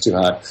changing our name, it was too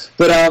hard.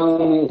 But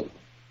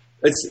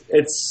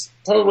it's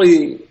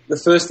probably the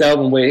first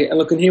album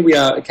and here we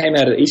are, it came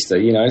out at Easter,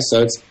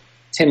 so it's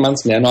 10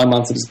 months now, 9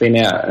 months that it's been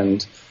out,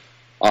 and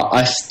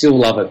I still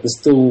love it. There's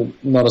still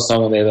not a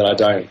song on there that I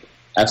don't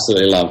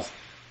absolutely love.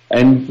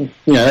 And,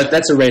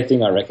 that's a rare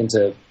thing, I reckon,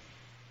 to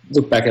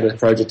look back at a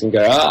project and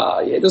go,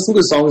 there's some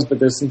good songs, but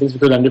there's some things we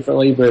could have done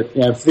differently. But,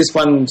 for this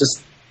one,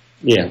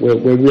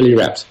 we're really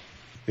wrapped.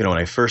 When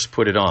I first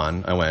put it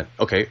on, I went,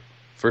 okay,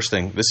 first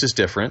thing, this is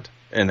different,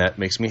 and that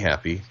makes me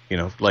happy.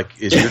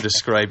 As you're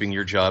describing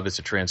your job as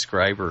a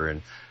transcriber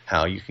and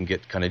how you can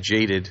get kind of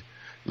jaded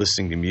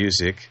listening to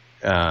music.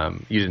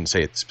 You didn't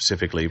say it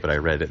specifically, but I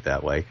read it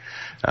that way.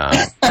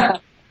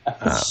 I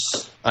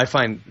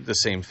find the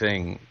same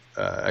thing.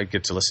 I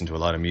get to listen to a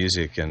lot of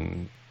music,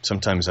 and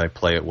sometimes I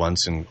play it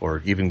once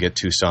or even get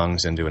 2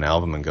 songs into an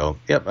album and go,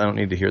 yep, I don't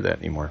need to hear that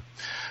anymore.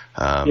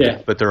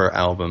 But there are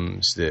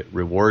albums that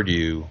reward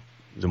you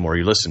the more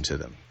you listen to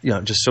them.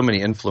 Just so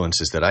many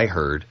influences that I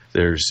heard.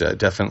 There's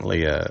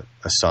definitely a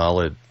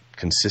solid,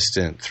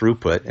 consistent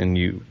throughput, and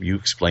you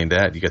explained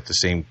that. You got the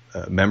same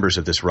members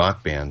of this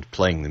rock band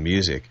playing the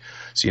music,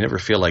 so you never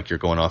feel like you're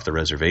going off the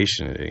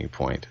reservation at any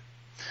point.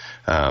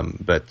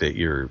 But that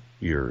you're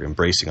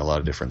embracing a lot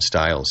of different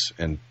styles,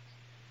 and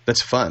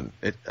that's fun.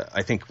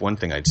 I think one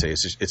thing I'd say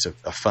is it's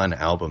a fun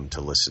album to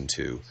listen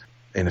to.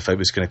 And if I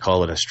was going to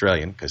call it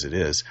Australian, because it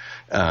is,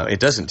 it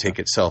doesn't take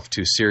itself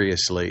too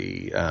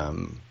seriously.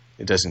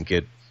 It doesn't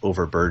get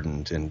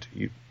overburdened. And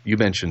you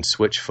mentioned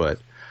Switchfoot,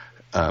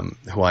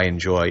 who I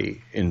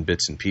enjoy in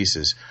bits and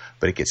pieces,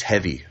 but it gets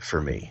heavy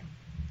for me.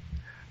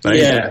 But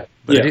I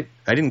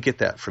didn't get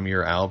that from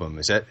your album.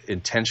 Is that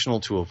intentional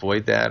to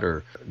avoid that,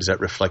 or does that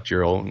reflect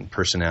your own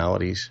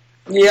personalities?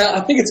 Yeah, I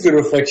think it's a good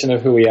reflection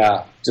of who we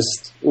are.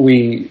 Just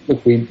we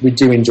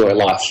do enjoy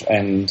life,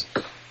 and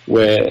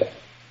we're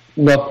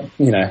not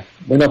particular.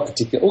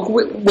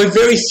 We're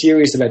very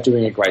serious about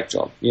doing a great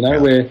job. We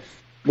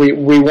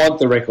want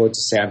the record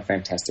to sound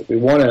fantastic. We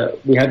want to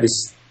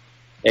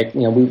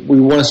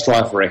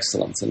strive for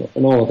excellence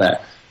and all of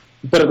that.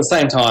 But at the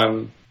same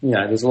time,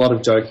 there's a lot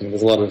of joking,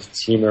 there's a lot of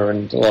humour,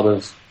 and a lot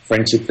of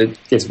friendship that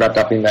gets wrapped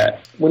up in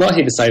that. We're not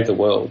here to save the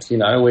world. We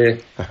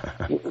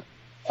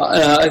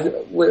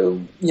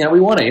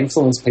want to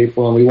influence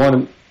people, and we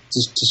want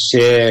to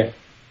share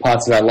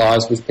parts of our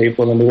lives with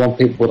people, and we want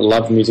people to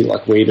love music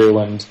like we do,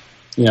 and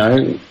we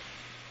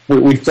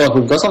feel like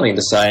we've got something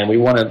to say, and we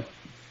want to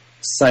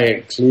say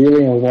it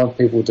clearly, and we want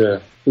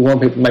to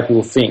make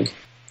people think.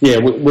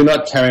 we're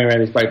not carrying around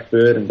this great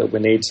burden that we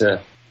need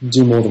to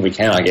do more than we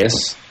can, I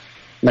guess.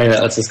 Maybe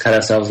that lets us cut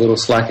ourselves a little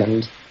slack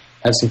and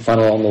have some fun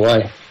along the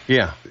way.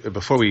 Yeah.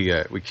 Before we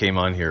came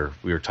on here,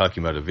 we were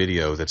talking about a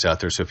video that's out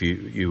there. So if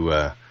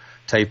you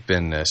type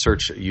in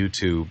search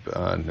YouTube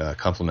on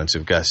Compliments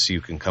of Gus,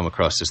 you can come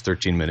across this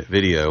 13-minute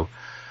video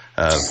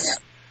of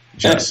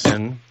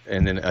Justin.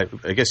 And then I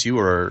guess you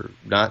were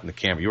not in the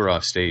camera. You were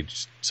off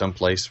stage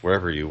someplace,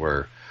 wherever you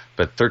were.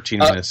 But 13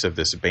 minutes of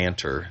this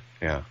banter.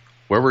 Yeah.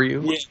 Where were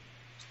you? Yeah.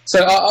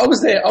 So I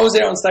was there. I was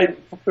there on stage.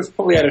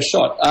 Probably out of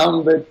shot.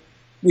 But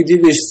we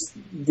did this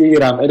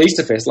gig at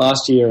Easterfest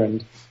last year,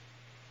 and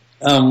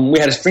we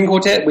had a string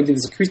quartet. We did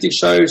this acoustic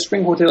show,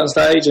 string quartet on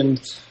stage,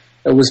 and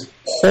it was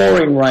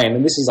pouring rain.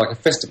 And this is like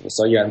a festival,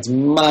 so it's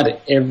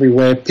mud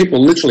everywhere.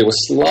 People literally were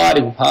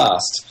sliding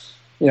past,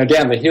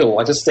 down the hill.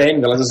 I just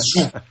standing there,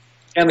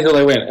 down the hill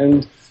they went.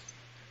 And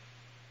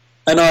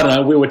I don't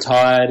know, we were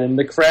tired, and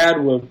the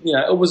crowd were,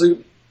 it was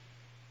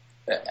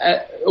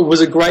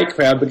a great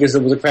crowd because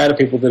it was a crowd of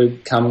people that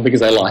had come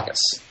because they like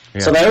us. Yeah.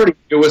 So they already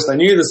knew us, they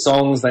knew the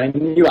songs, they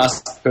knew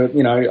us, a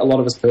lot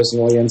of us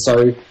personally, and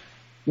so we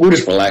were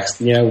just relaxed.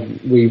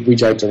 We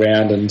joked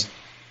around, and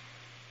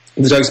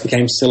the jokes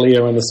became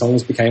sillier and the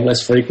songs became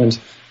less frequent.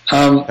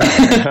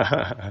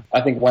 I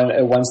think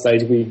at one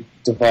stage we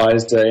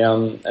devised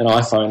an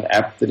iPhone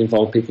app that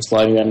involved people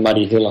sliding down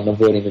Muddy Hill and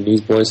avoiding the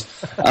newsboys.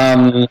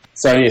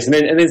 So yes, and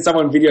then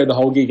someone videoed the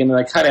whole gig, and then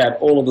they cut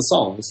out all of the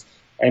songs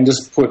and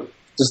just put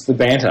the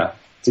banter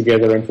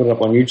together and put it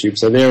up on YouTube.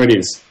 So there it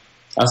is,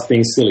 us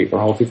being silly for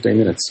a whole 15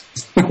 minutes.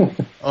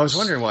 I was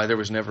wondering why there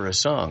was never a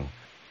song.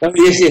 Oh,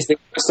 yes, there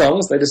were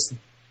songs. They just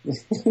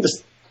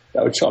they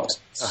were chopped.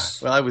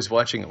 Well, I was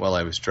watching it while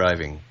I was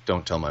driving.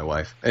 Don't tell my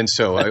wife. And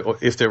so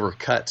if there were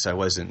cuts, I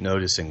wasn't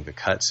noticing the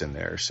cuts in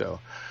there. So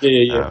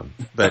yeah.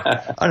 But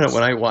I don't know.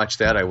 When I watched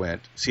that, I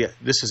went, see,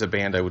 this is a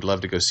band I would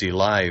love to go see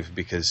live,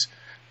 because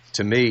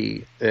to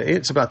me,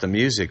 it's about the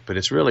music, but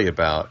it's really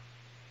about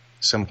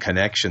some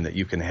connection that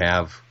you can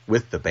have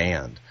with the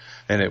band.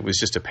 And it was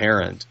just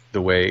apparent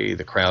the way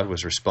the crowd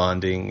was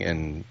responding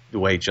and the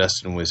way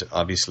Justin was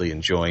obviously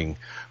enjoying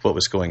what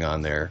was going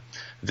on there,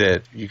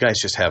 that you guys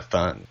just have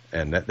fun.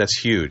 And that's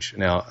huge.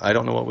 Now, I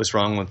don't know what was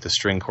wrong with the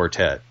string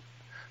quartet,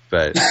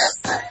 but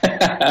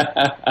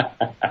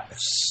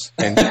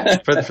and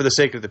for the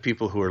sake of the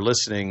people who are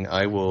listening,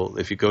 I will,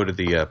 if you go to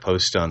the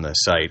post on the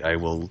site, I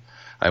will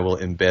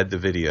embed the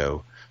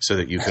video so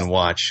that you can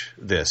watch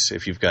this.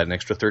 If you've got an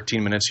extra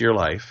 13 minutes of your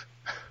life,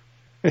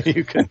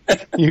 you can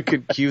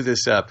cue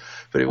this up,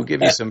 but it will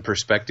give you some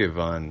perspective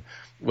on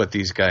what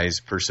these guys'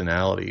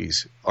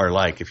 personalities are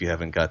like, if you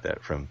haven't got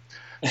that from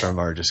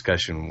our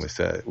discussion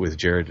with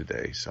Jared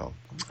today. So,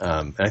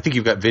 and I think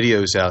you've got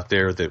videos out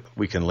there that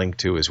we can link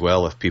to as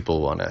well if people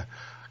want to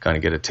kind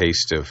of get a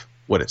taste of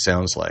what it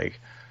sounds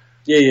like.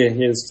 Yeah.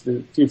 There's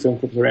a few film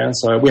clips around,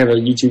 so we have a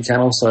YouTube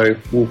channel, so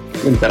we'll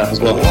link that up as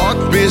well.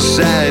 Walk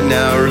beside,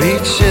 now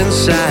reach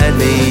inside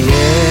me,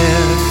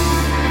 yeah.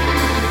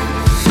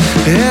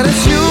 And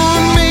it's you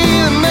and me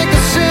that make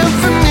a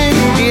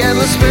symphony, and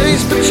the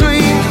space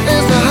between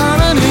is the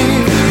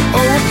harmony.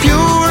 Oh, if you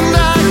and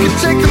I could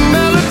take the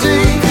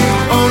melody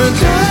on a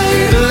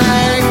day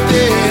like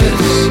this,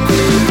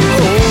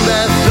 hold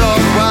that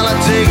thought while I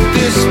take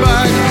this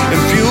spark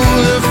and fuel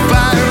the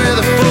fire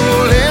with a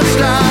falling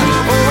star.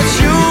 Oh,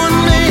 it's you and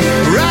me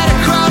right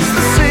across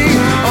the sea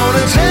on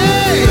a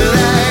day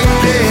like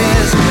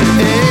this,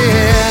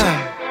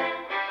 yeah.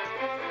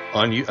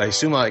 I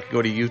assume I could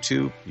go to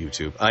YouTube,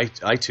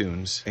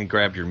 iTunes, and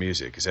grab your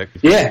music. Is that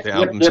the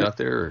albums out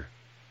there? Or?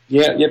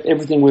 Yeah,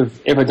 everything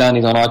we've ever done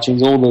is on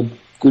iTunes, all the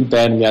good,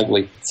 bad, and the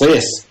ugly. So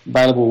yes,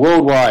 available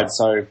worldwide,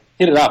 so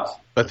hit it up.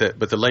 But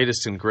the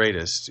latest and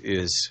greatest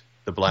is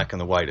the black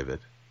and the white of it.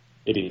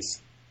 It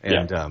is.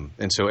 And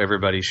so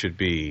everybody should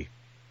be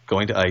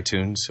going to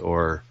iTunes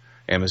or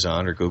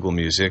Amazon or Google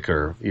Music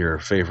or your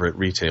favorite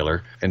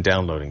retailer and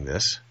downloading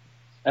this.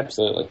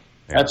 Absolutely.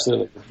 Yeah.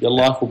 Absolutely. Your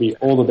life will be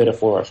all the better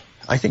for it.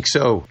 I think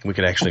so. We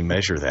could actually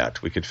measure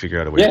that. We could figure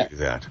out a way to do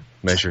that.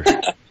 Measure.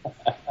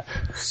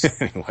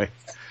 Anyway.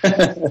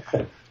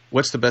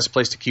 What's the best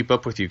place to keep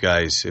up with you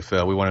guys if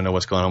we want to know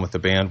what's going on with the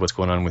band? What's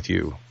going on with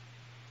you?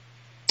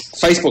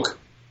 Facebook.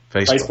 So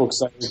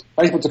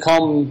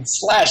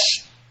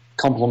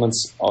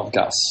Facebook.com/Compliments of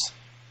Gus.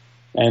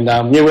 And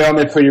we're on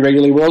there pretty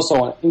regularly. We're also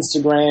on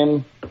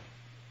Instagram.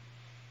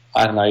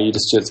 I don't know, you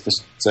just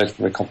search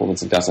for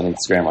Compliments of Gus on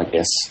Instagram, I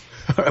guess.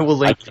 We'll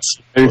link.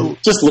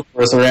 Just look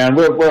for us around.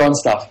 We're on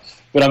stuff.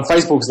 But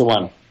Facebook's the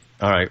one.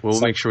 All right.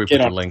 We'll make sure we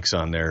put the links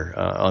on there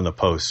on the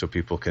post so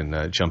people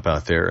can jump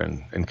out there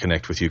and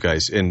connect with you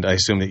guys. And I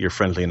assume that you're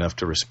friendly enough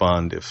to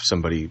respond if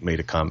somebody made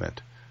a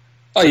comment.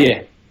 Oh,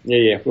 yeah.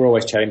 Yeah. We're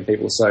always chatting to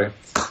people. So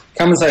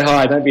come and say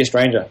hi. Don't be a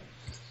stranger.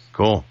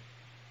 Cool.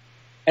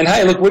 And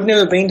hey, look, we've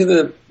never been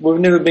to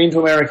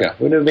America.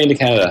 We've never been to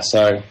Canada.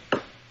 So,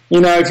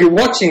 if you're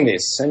watching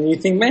this and you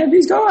think, man,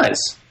 these guys,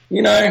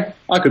 I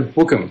could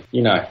book them,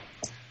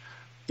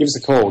 give us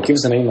a call, give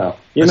us an email.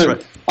 That's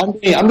right.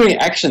 I'm doing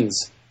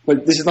actions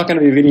but this is not going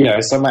to be a video,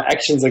 so my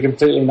actions are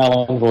completely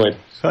null and void.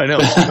 I know.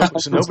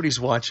 So nobody's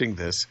watching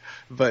this,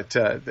 but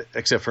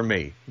except for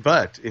me.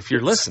 But if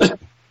you're listening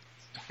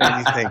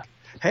and you think,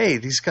 hey,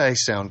 these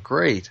guys sound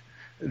great,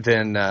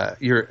 then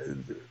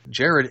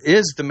Jared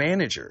is the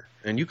manager,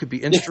 and you could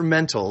be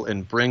instrumental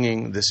in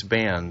bringing this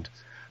band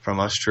from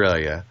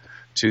Australia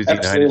to the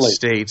United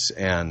States,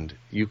 and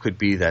you could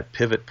be that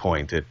pivot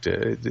point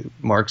that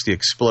marks the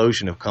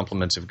explosion of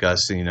Compliments of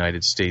Gus in the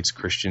United States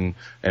Christian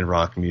and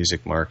rock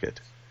music market.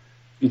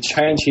 You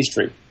change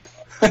history.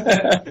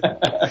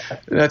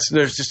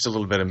 There's just a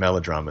little bit of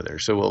melodrama there,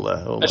 so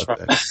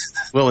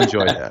we'll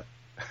enjoy that.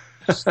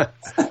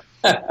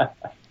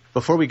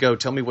 Before we go,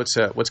 tell me what's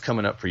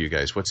coming up for you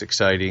guys. What's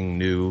exciting,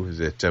 new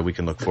that we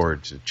can look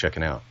forward to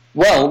checking out?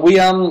 Well, we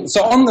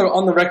so on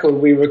the record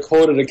we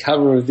recorded a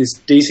cover of this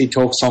DC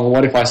Talk song,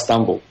 "What If I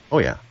Stumble." Oh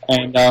yeah,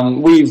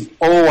 and we've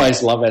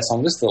always loved that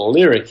song. Just the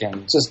lyric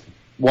and just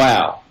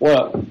wow,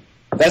 well,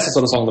 that's the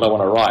sort of song that I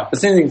want to write. But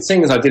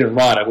seeing as I didn't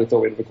write it, we thought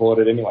we'd record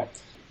it anyway.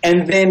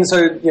 And then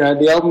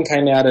the album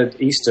came out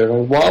at Easter,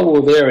 and while we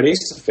were there at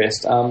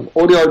Easterfest,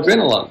 Audio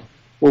Adrenaline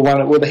were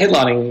the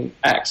headlining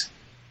act.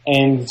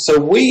 And so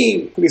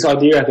we put this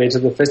idea out there to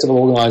the festival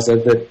organizer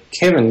that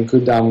Kevin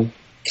could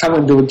come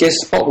and do a guest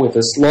spot with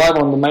us live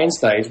on the main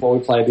stage while we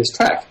played this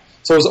track.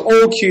 So it was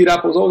all queued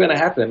up, it was all going to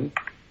happen.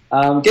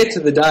 Get to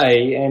the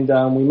day, and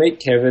we meet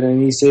Kevin,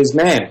 and he says,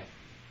 "Man,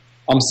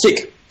 I'm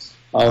sick."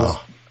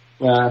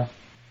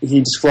 He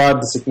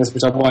described the sickness,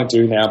 which I won't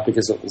do now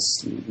because it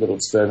was a little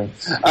disturbing.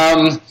 So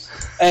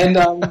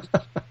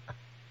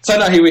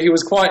no, he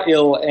was quite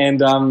ill,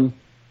 and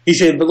he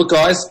said, "But look,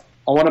 guys,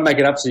 I want to make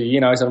it up to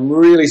you." He said, "I'm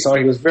really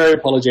sorry." He was very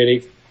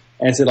apologetic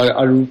and said,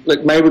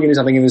 "Look, maybe we can do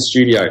something in the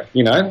studio,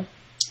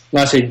 And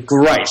I said,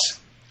 "Great."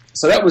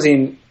 So that was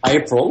in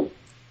April,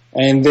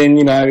 and then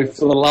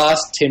for the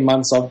last 10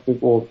 months, or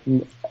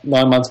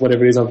 9 months,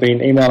 whatever it is, I've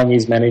been emailing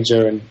his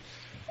manager and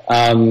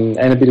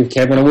a bit of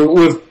Kevin, and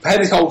we've had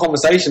this whole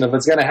conversation of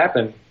it's going to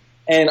happen.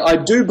 And I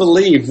do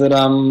believe that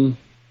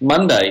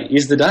Monday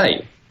is the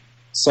day.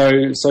 So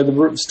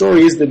the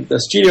story is that the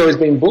studio has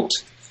been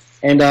booked,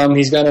 and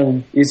he's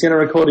going to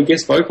record a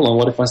guest vocal on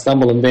 "What If I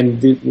Stumble," and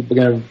then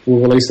we'll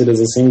release it as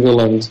a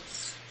single and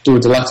do a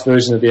deluxe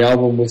version of the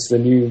album with the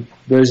new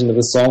version of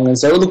the song. And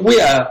so look, we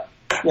are,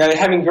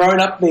 having grown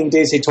up being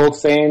DC Talk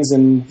fans,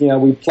 and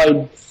we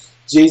played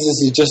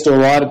Jesus Is Just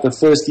Alright at the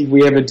first gig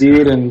we ever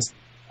did, and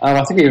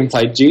I think we even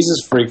played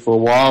Jesus Freak for a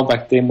while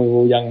back then. We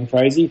were young and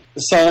crazy.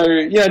 So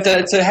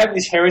to have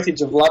this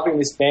heritage of loving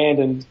this band,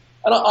 and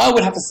I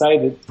would have to say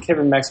that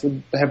Kevin Max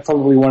would have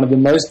probably one of the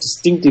most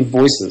distinctive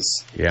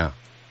voices. Yeah,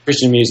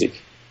 Christian music.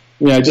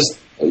 Just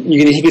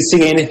he could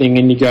sing anything,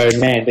 and you go,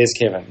 "Man, there's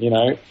Kevin."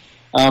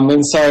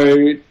 And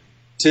so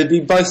to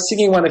be both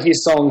singing one of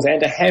his songs and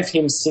to have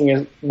him sing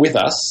it with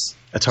us,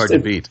 that's hard to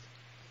beat.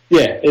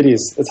 Yeah, it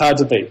is. It's hard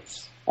to beat.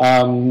 For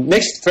our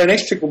next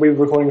trick, we'll be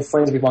recording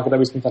Friends with Michael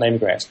W. Smith and Amy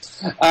Grant.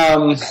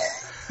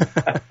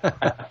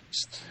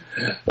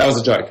 That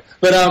was a joke,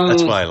 but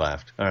that's why I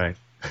laughed. All right.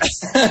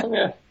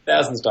 Yeah,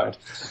 thousands don't.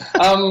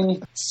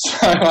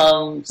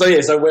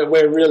 So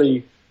we're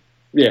really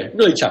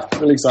chuffed,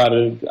 really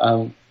excited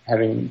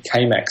having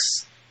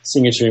K-Max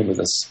sing a tune with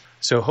us.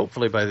 So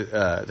hopefully by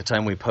the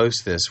time we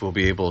post this, we'll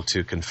be able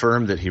to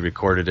confirm that he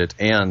recorded it,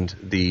 and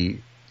the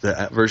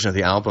version of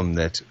the album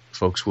that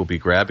folks will be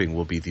grabbing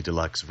will be the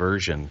deluxe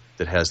version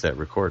that has that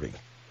recording.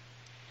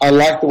 I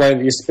like the way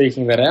that you're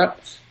speaking that out,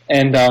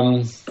 and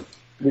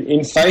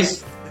in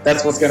faith,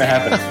 that's what's going to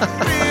happen.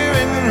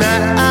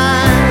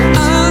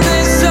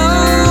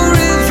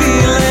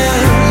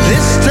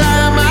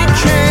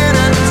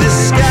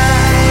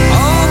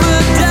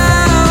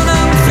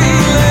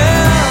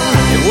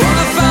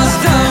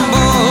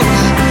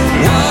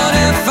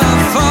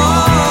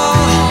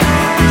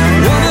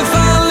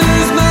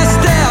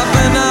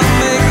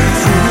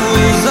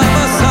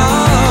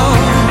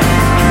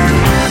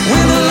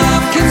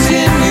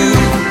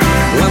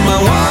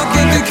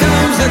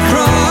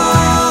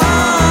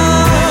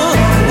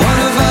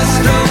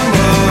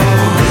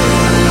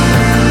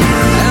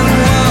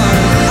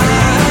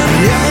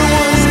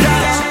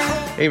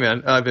 Hey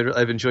man,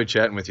 I've enjoyed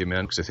chatting with you,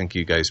 man, because I think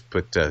you guys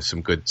put some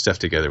good stuff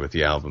together with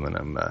the album, and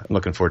I'm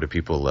looking forward to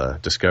people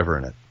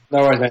discovering it. No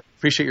worries, man.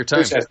 Appreciate your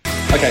time. Appreciate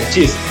it. Okay,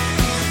 cheers.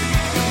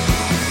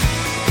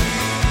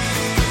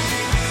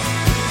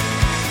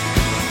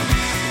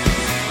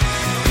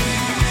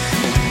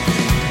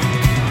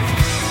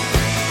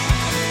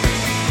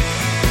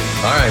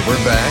 All right, we're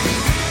back.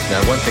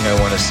 Now, one thing I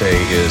want to say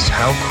is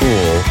how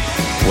cool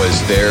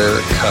was their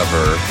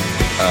cover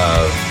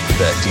of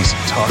that DC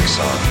Talk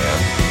song,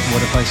 man?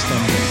 What If I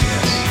Stumble?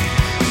 Yes.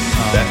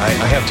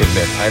 I have to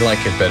admit, I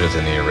like it better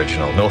than the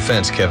original. No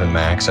offense, Kevin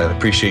Max. I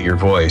appreciate your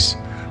voice.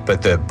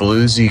 But the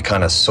bluesy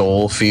kind of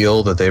soul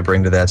feel that they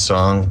bring to that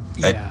song,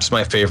 it's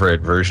my favorite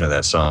version of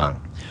that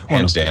song,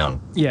 hands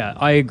down. Yeah,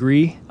 I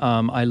agree.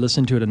 I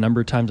listened to it a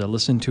number of times. I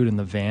listened to it in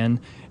the van,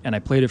 and I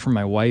played it for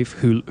my wife,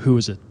 who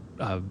was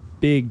a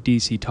big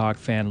DC Talk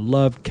fan,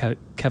 loved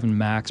Kevin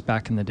Max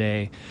back in the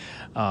day.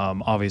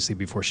 obviously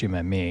before she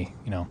met me,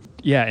 you know.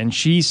 Yeah, and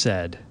she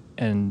said,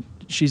 and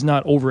she's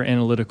not over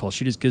analytical.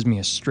 She just gives me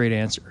a straight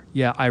answer.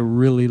 Yeah, I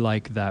really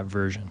like that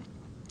version.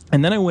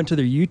 And then I went to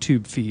their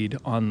YouTube feed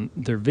on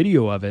their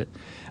video of it,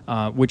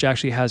 which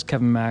actually has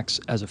Kevin Max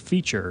as a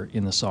feature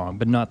in the song,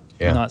 but not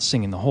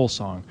singing the whole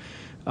song.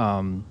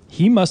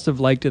 He must have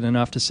liked it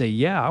enough to say,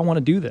 yeah, I want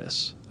to do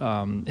this.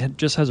 It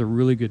just has a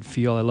really good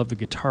feel. I love the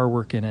guitar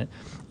work in it.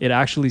 It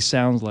actually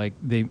sounds like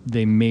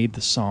they made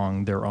the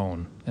song their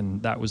own,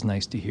 and that was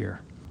nice to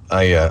hear.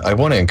 I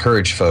want to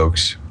encourage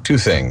folks, two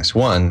things.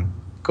 One,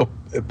 go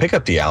pick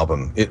up the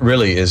album. It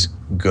really is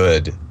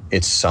good.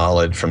 It's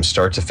solid from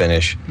start to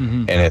finish,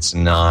 and it's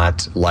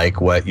not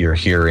like what you're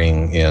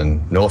hearing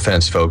in, no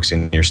offense, folks,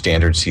 in your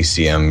standard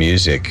CCM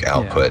music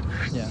output.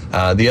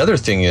 Yeah. The other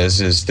thing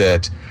is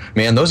that,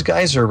 man, those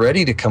guys are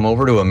ready to come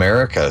over to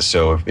America.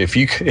 So if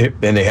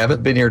and they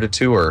haven't been here to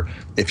tour,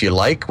 if you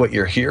like what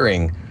you're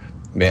hearing,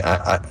 man,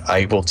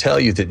 I will tell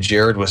you that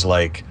Jared was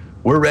like,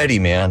 we're ready,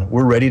 man.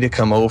 We're ready to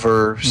come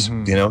over,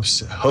 you know,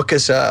 hook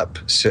us up.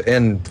 So,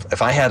 and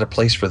if I had a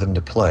place for them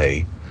to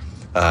play,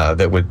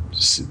 that would,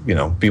 you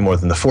know, be more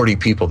than the 40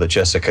 people that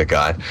Jessica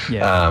got.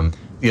 Yeah.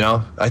 You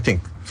know, I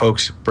think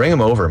folks, bring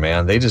them over,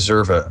 man. They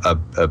deserve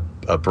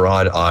a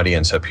broad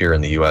audience up here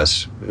in the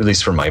U.S., at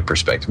least from my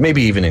perspective.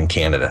 Maybe even in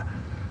Canada.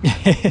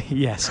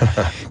 Yes,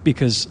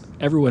 because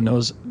everyone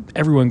goes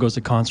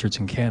to concerts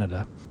in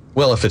Canada.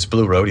 Well, if it's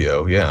Blue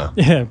Rodeo, yeah.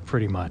 Yeah,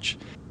 pretty much.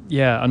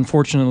 Yeah,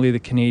 unfortunately, the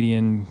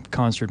Canadian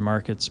concert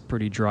market's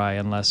pretty dry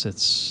unless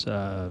it's,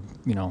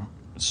 you know,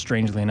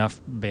 strangely enough,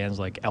 bands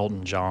like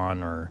Elton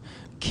John or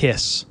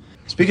Kiss.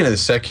 Speaking of the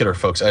secular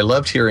folks, I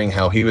loved hearing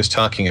how he was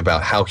talking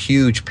about how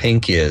huge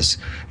Pink is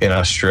in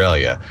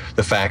Australia.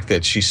 The fact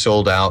that she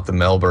sold out the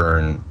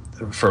Melbourne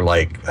for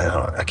like,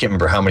 I can't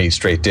remember how many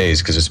straight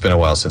days because it's been a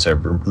while since I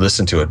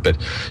listened to it, but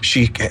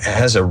she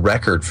has a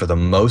record for the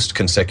most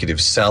consecutive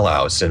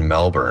sellouts in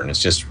Melbourne.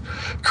 It's just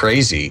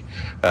crazy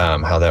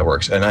how that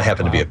works. And I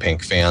happen to be a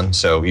Pink fan,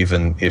 so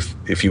even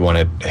if you want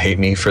to hate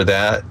me for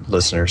that,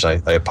 listeners, I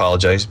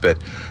apologize, but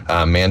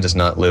man does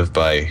not live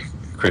by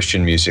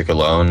Christian music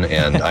alone,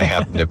 and I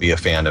happen to be a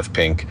fan of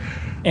Pink.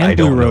 And I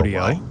don't Blue know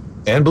Rodeo. why.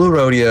 And Blue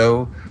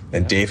Rodeo,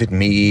 and David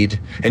Mead,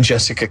 and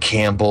Jessica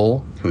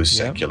Campbell, who's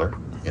secular.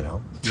 You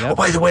know. Yep. Oh,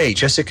 by the way,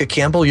 Jessica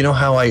Campbell, you know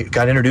how I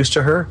got introduced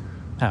to her?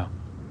 How?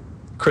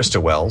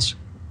 Krista Wells.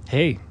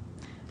 Hey,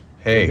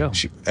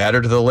 she add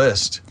her to the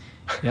list.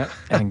 Yeah,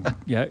 and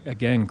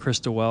again,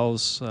 Krista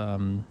Wells,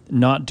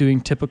 not doing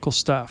typical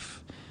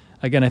stuff.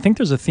 Again, I think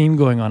there's a theme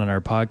going on in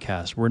our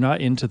podcast. We're not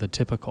into the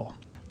typical.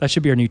 That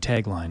should be our new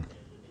tagline.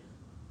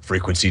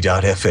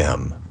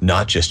 Frequency.fm,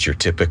 not just your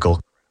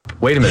typical.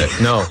 Wait a minute.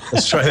 No,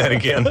 let's try that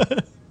again.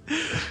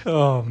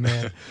 Oh,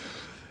 man.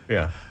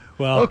 Yeah.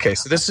 Well, okay,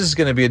 so this is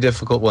going to be a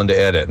difficult one to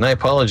edit, and I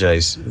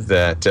apologize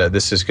that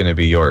this is going to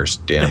be yours,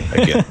 Dan,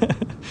 again.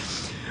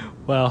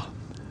 Well,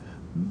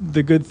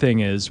 the good thing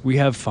is we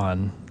have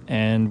fun,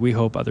 and we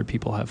hope other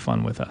people have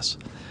fun with us.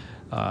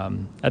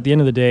 At the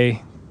end of the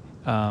day,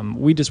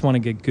 we just want to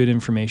get good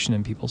information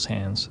in people's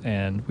hands,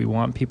 and we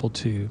want people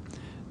to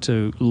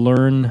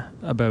learn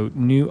about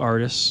new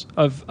artists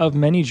of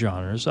many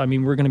genres. I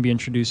mean, we're going to be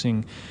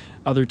introducing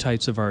other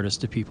types of artists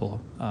to people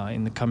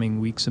in the coming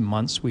weeks and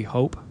months, we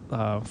hope,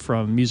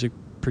 from music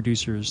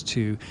producers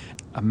to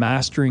a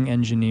mastering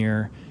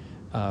engineer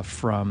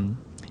from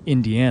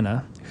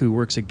Indiana who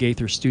works at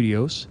Gaither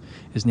Studios.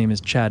 His name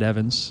is Chad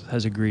Evans,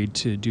 has agreed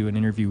to do an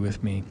interview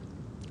with me.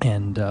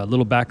 And a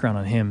little background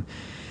on him.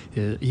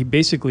 He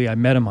basically, I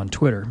met him on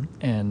Twitter,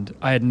 and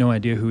I had no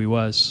idea who he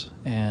was.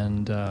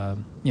 And,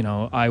 you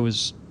know, I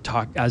was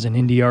as an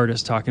indie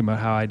artist talking about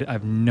how I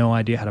have no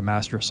idea how to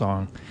master a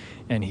song.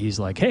 And he's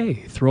like, hey,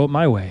 throw it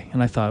my way.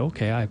 And I thought,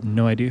 okay, I have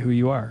no idea who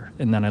you are.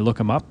 And then I look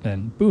him up,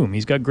 and boom,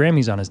 he's got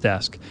Grammys on his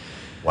desk.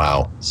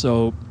 Wow.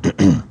 So,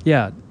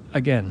 yeah,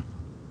 again,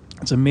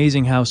 it's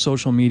amazing how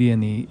social media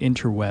and the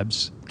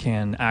interwebs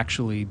can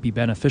actually be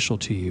beneficial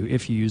to you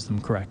if you use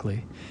them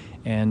correctly.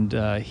 And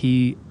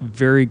he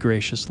very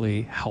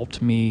graciously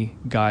helped me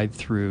guide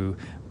through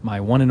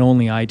my one and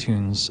only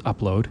iTunes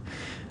upload,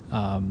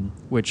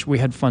 which we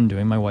had fun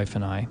doing, my wife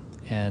and I.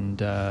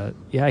 And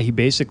he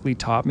basically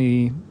taught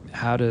me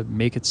how to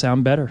make it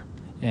sound better.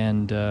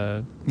 And,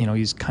 you know,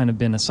 he's kind of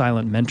been a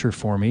silent mentor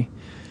for me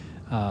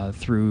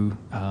through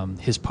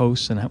his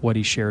posts and what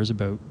he shares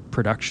about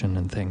production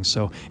and things.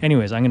 So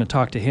anyways, I'm going to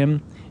talk to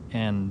him,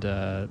 and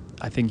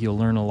I think you'll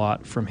learn a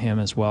lot from him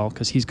as well,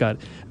 because he's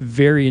got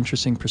very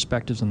interesting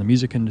perspectives on the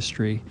music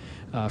industry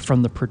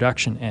from the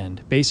production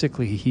end.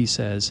 Basically, he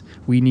says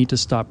we need to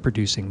stop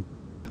producing.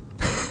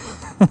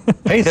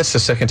 Hey, that's the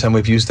second time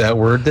we've used that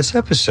word this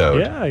episode.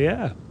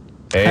 Yeah.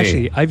 Hey.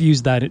 Actually, I've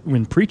used that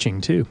when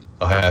preaching too.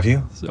 Oh, have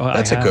you? So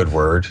that's a good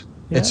word.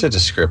 Yeah. It's a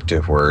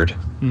descriptive word.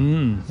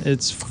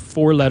 It's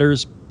 4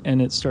 letters,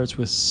 and it starts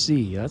with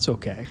C. That's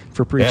okay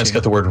for preaching. Yeah, it's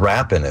got the word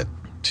rap in it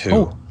too.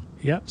 Oh,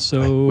 yeah.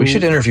 So we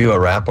should interview a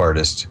rap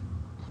artist.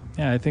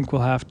 Yeah, I think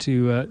we'll have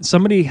to.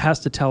 Somebody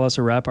has to tell us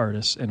a rap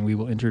artist, and we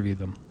will interview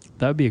them.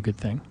 That would be a good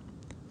thing.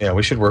 Yeah,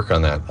 we should work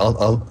on that.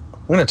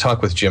 going to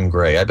talk with Jim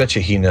Gray. I bet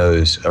you he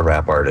knows a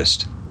rap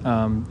artist.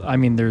 I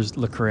mean, there's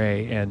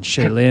Lecrae and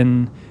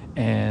Shaylin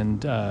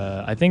and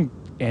I think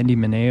Andy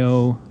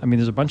Mineo. I mean,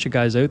 there's a bunch of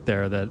guys out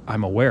there that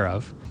I'm aware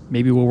of.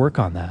 Maybe we'll work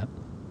on that.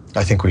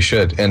 I think we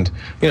should. And,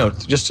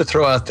 just to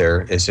throw out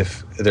there is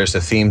if there's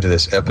a theme to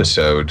this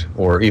episode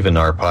or even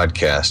our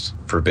podcast,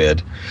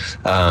 forbid,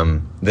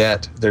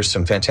 that there's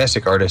some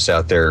fantastic artists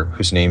out there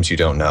whose names you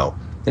don't know.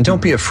 And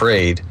don't be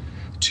afraid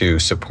to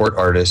support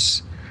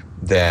artists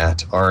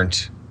that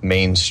aren't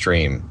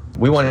mainstream.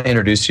 We want to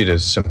introduce you to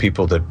some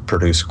people that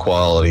produce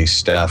quality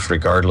stuff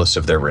regardless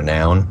of their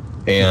renown,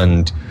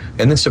 and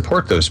then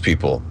support those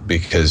people,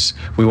 because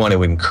we want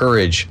to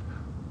encourage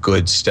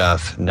good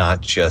stuff,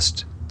 not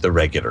just the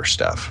regular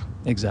stuff.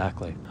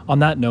 Exactly. On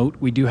that note,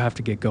 we do have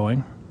to get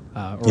going.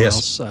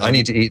 Yes, I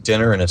need to eat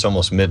dinner, and it's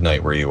almost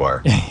midnight where you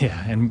are.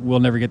 Yeah, and we'll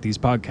never get these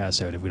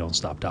podcasts out if we don't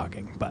stop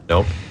talking. But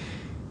nope.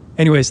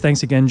 Anyways,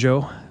 thanks again,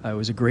 Joe. It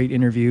was a great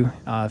interview.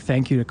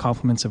 Thank you to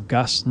Compliments of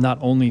Gus, not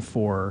only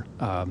for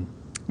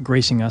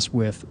gracing us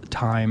with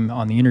time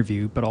on the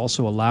interview, but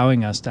also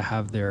allowing us to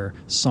have their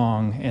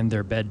song and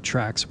their bed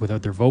tracks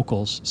without their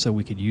vocals so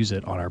we could use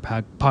it on our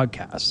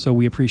podcast. So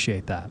we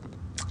appreciate that.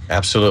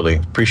 Absolutely.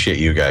 Appreciate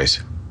you guys.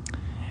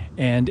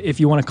 And if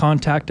you want to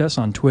contact us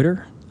on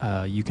Twitter,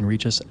 you can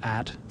reach us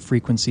at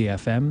Frequency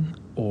FM,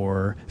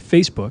 or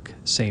Facebook,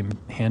 same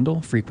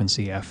handle,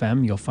 Frequency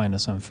FM. You'll find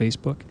us on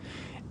Facebook.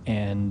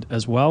 And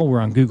as well,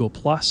 we're on Google+,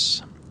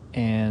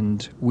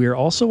 and we're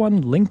also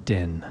on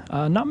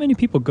LinkedIn. Not many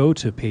people go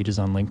to pages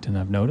on LinkedIn,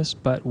 I've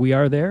noticed, but we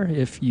are there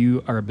if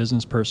you are a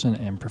business person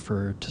and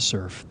prefer to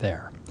surf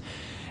there.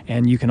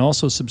 And you can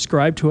also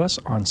subscribe to us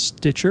on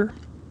Stitcher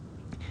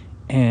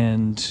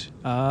and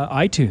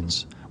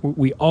iTunes.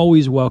 We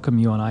always welcome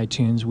you on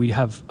iTunes. We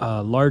have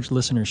a large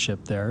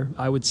listenership there.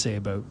 I would say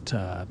about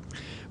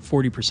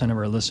 40% of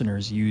our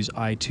listeners use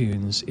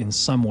iTunes in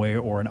some way,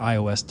 or an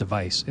iOS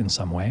device in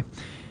some way.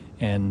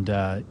 And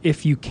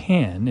if you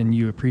can and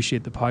you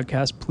appreciate the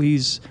podcast,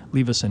 please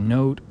leave us a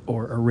note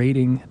or a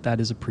rating. That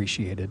is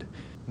appreciated.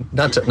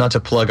 Not to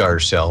plug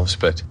ourselves,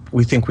 but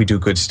we think we do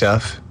good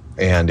stuff.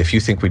 And if you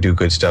think we do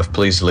good stuff,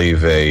 please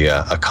leave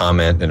a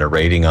comment and a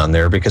rating on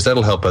there, because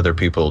that'll help other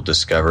people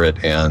discover it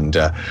and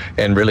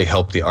really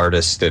help the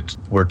artists that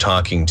we're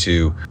talking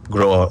to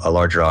grow a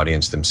larger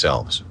audience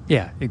themselves.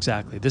 Yeah,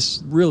 exactly.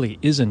 This really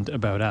isn't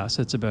about us.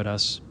 It's about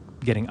us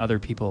getting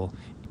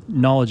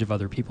knowledge of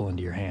other people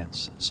into your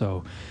hands.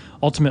 So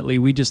ultimately,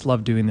 we just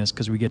love doing this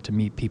because we get to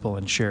meet people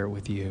and share it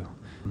with you.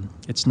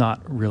 It's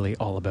not really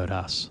all about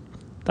us.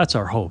 That's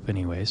our hope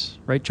anyways.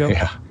 Right, Joe?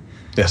 Yeah.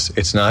 Yes,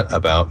 it's not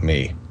about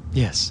me.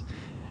 Yes.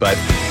 But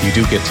you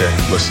do get to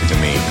listen to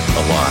me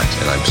a lot,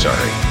 and I'm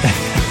sorry.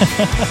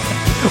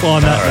 Well,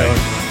 on that All right.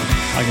 note,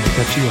 I'm going to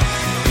cut you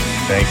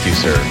off. Thank you,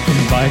 sir.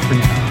 Bye for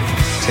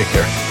now. Take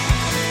care.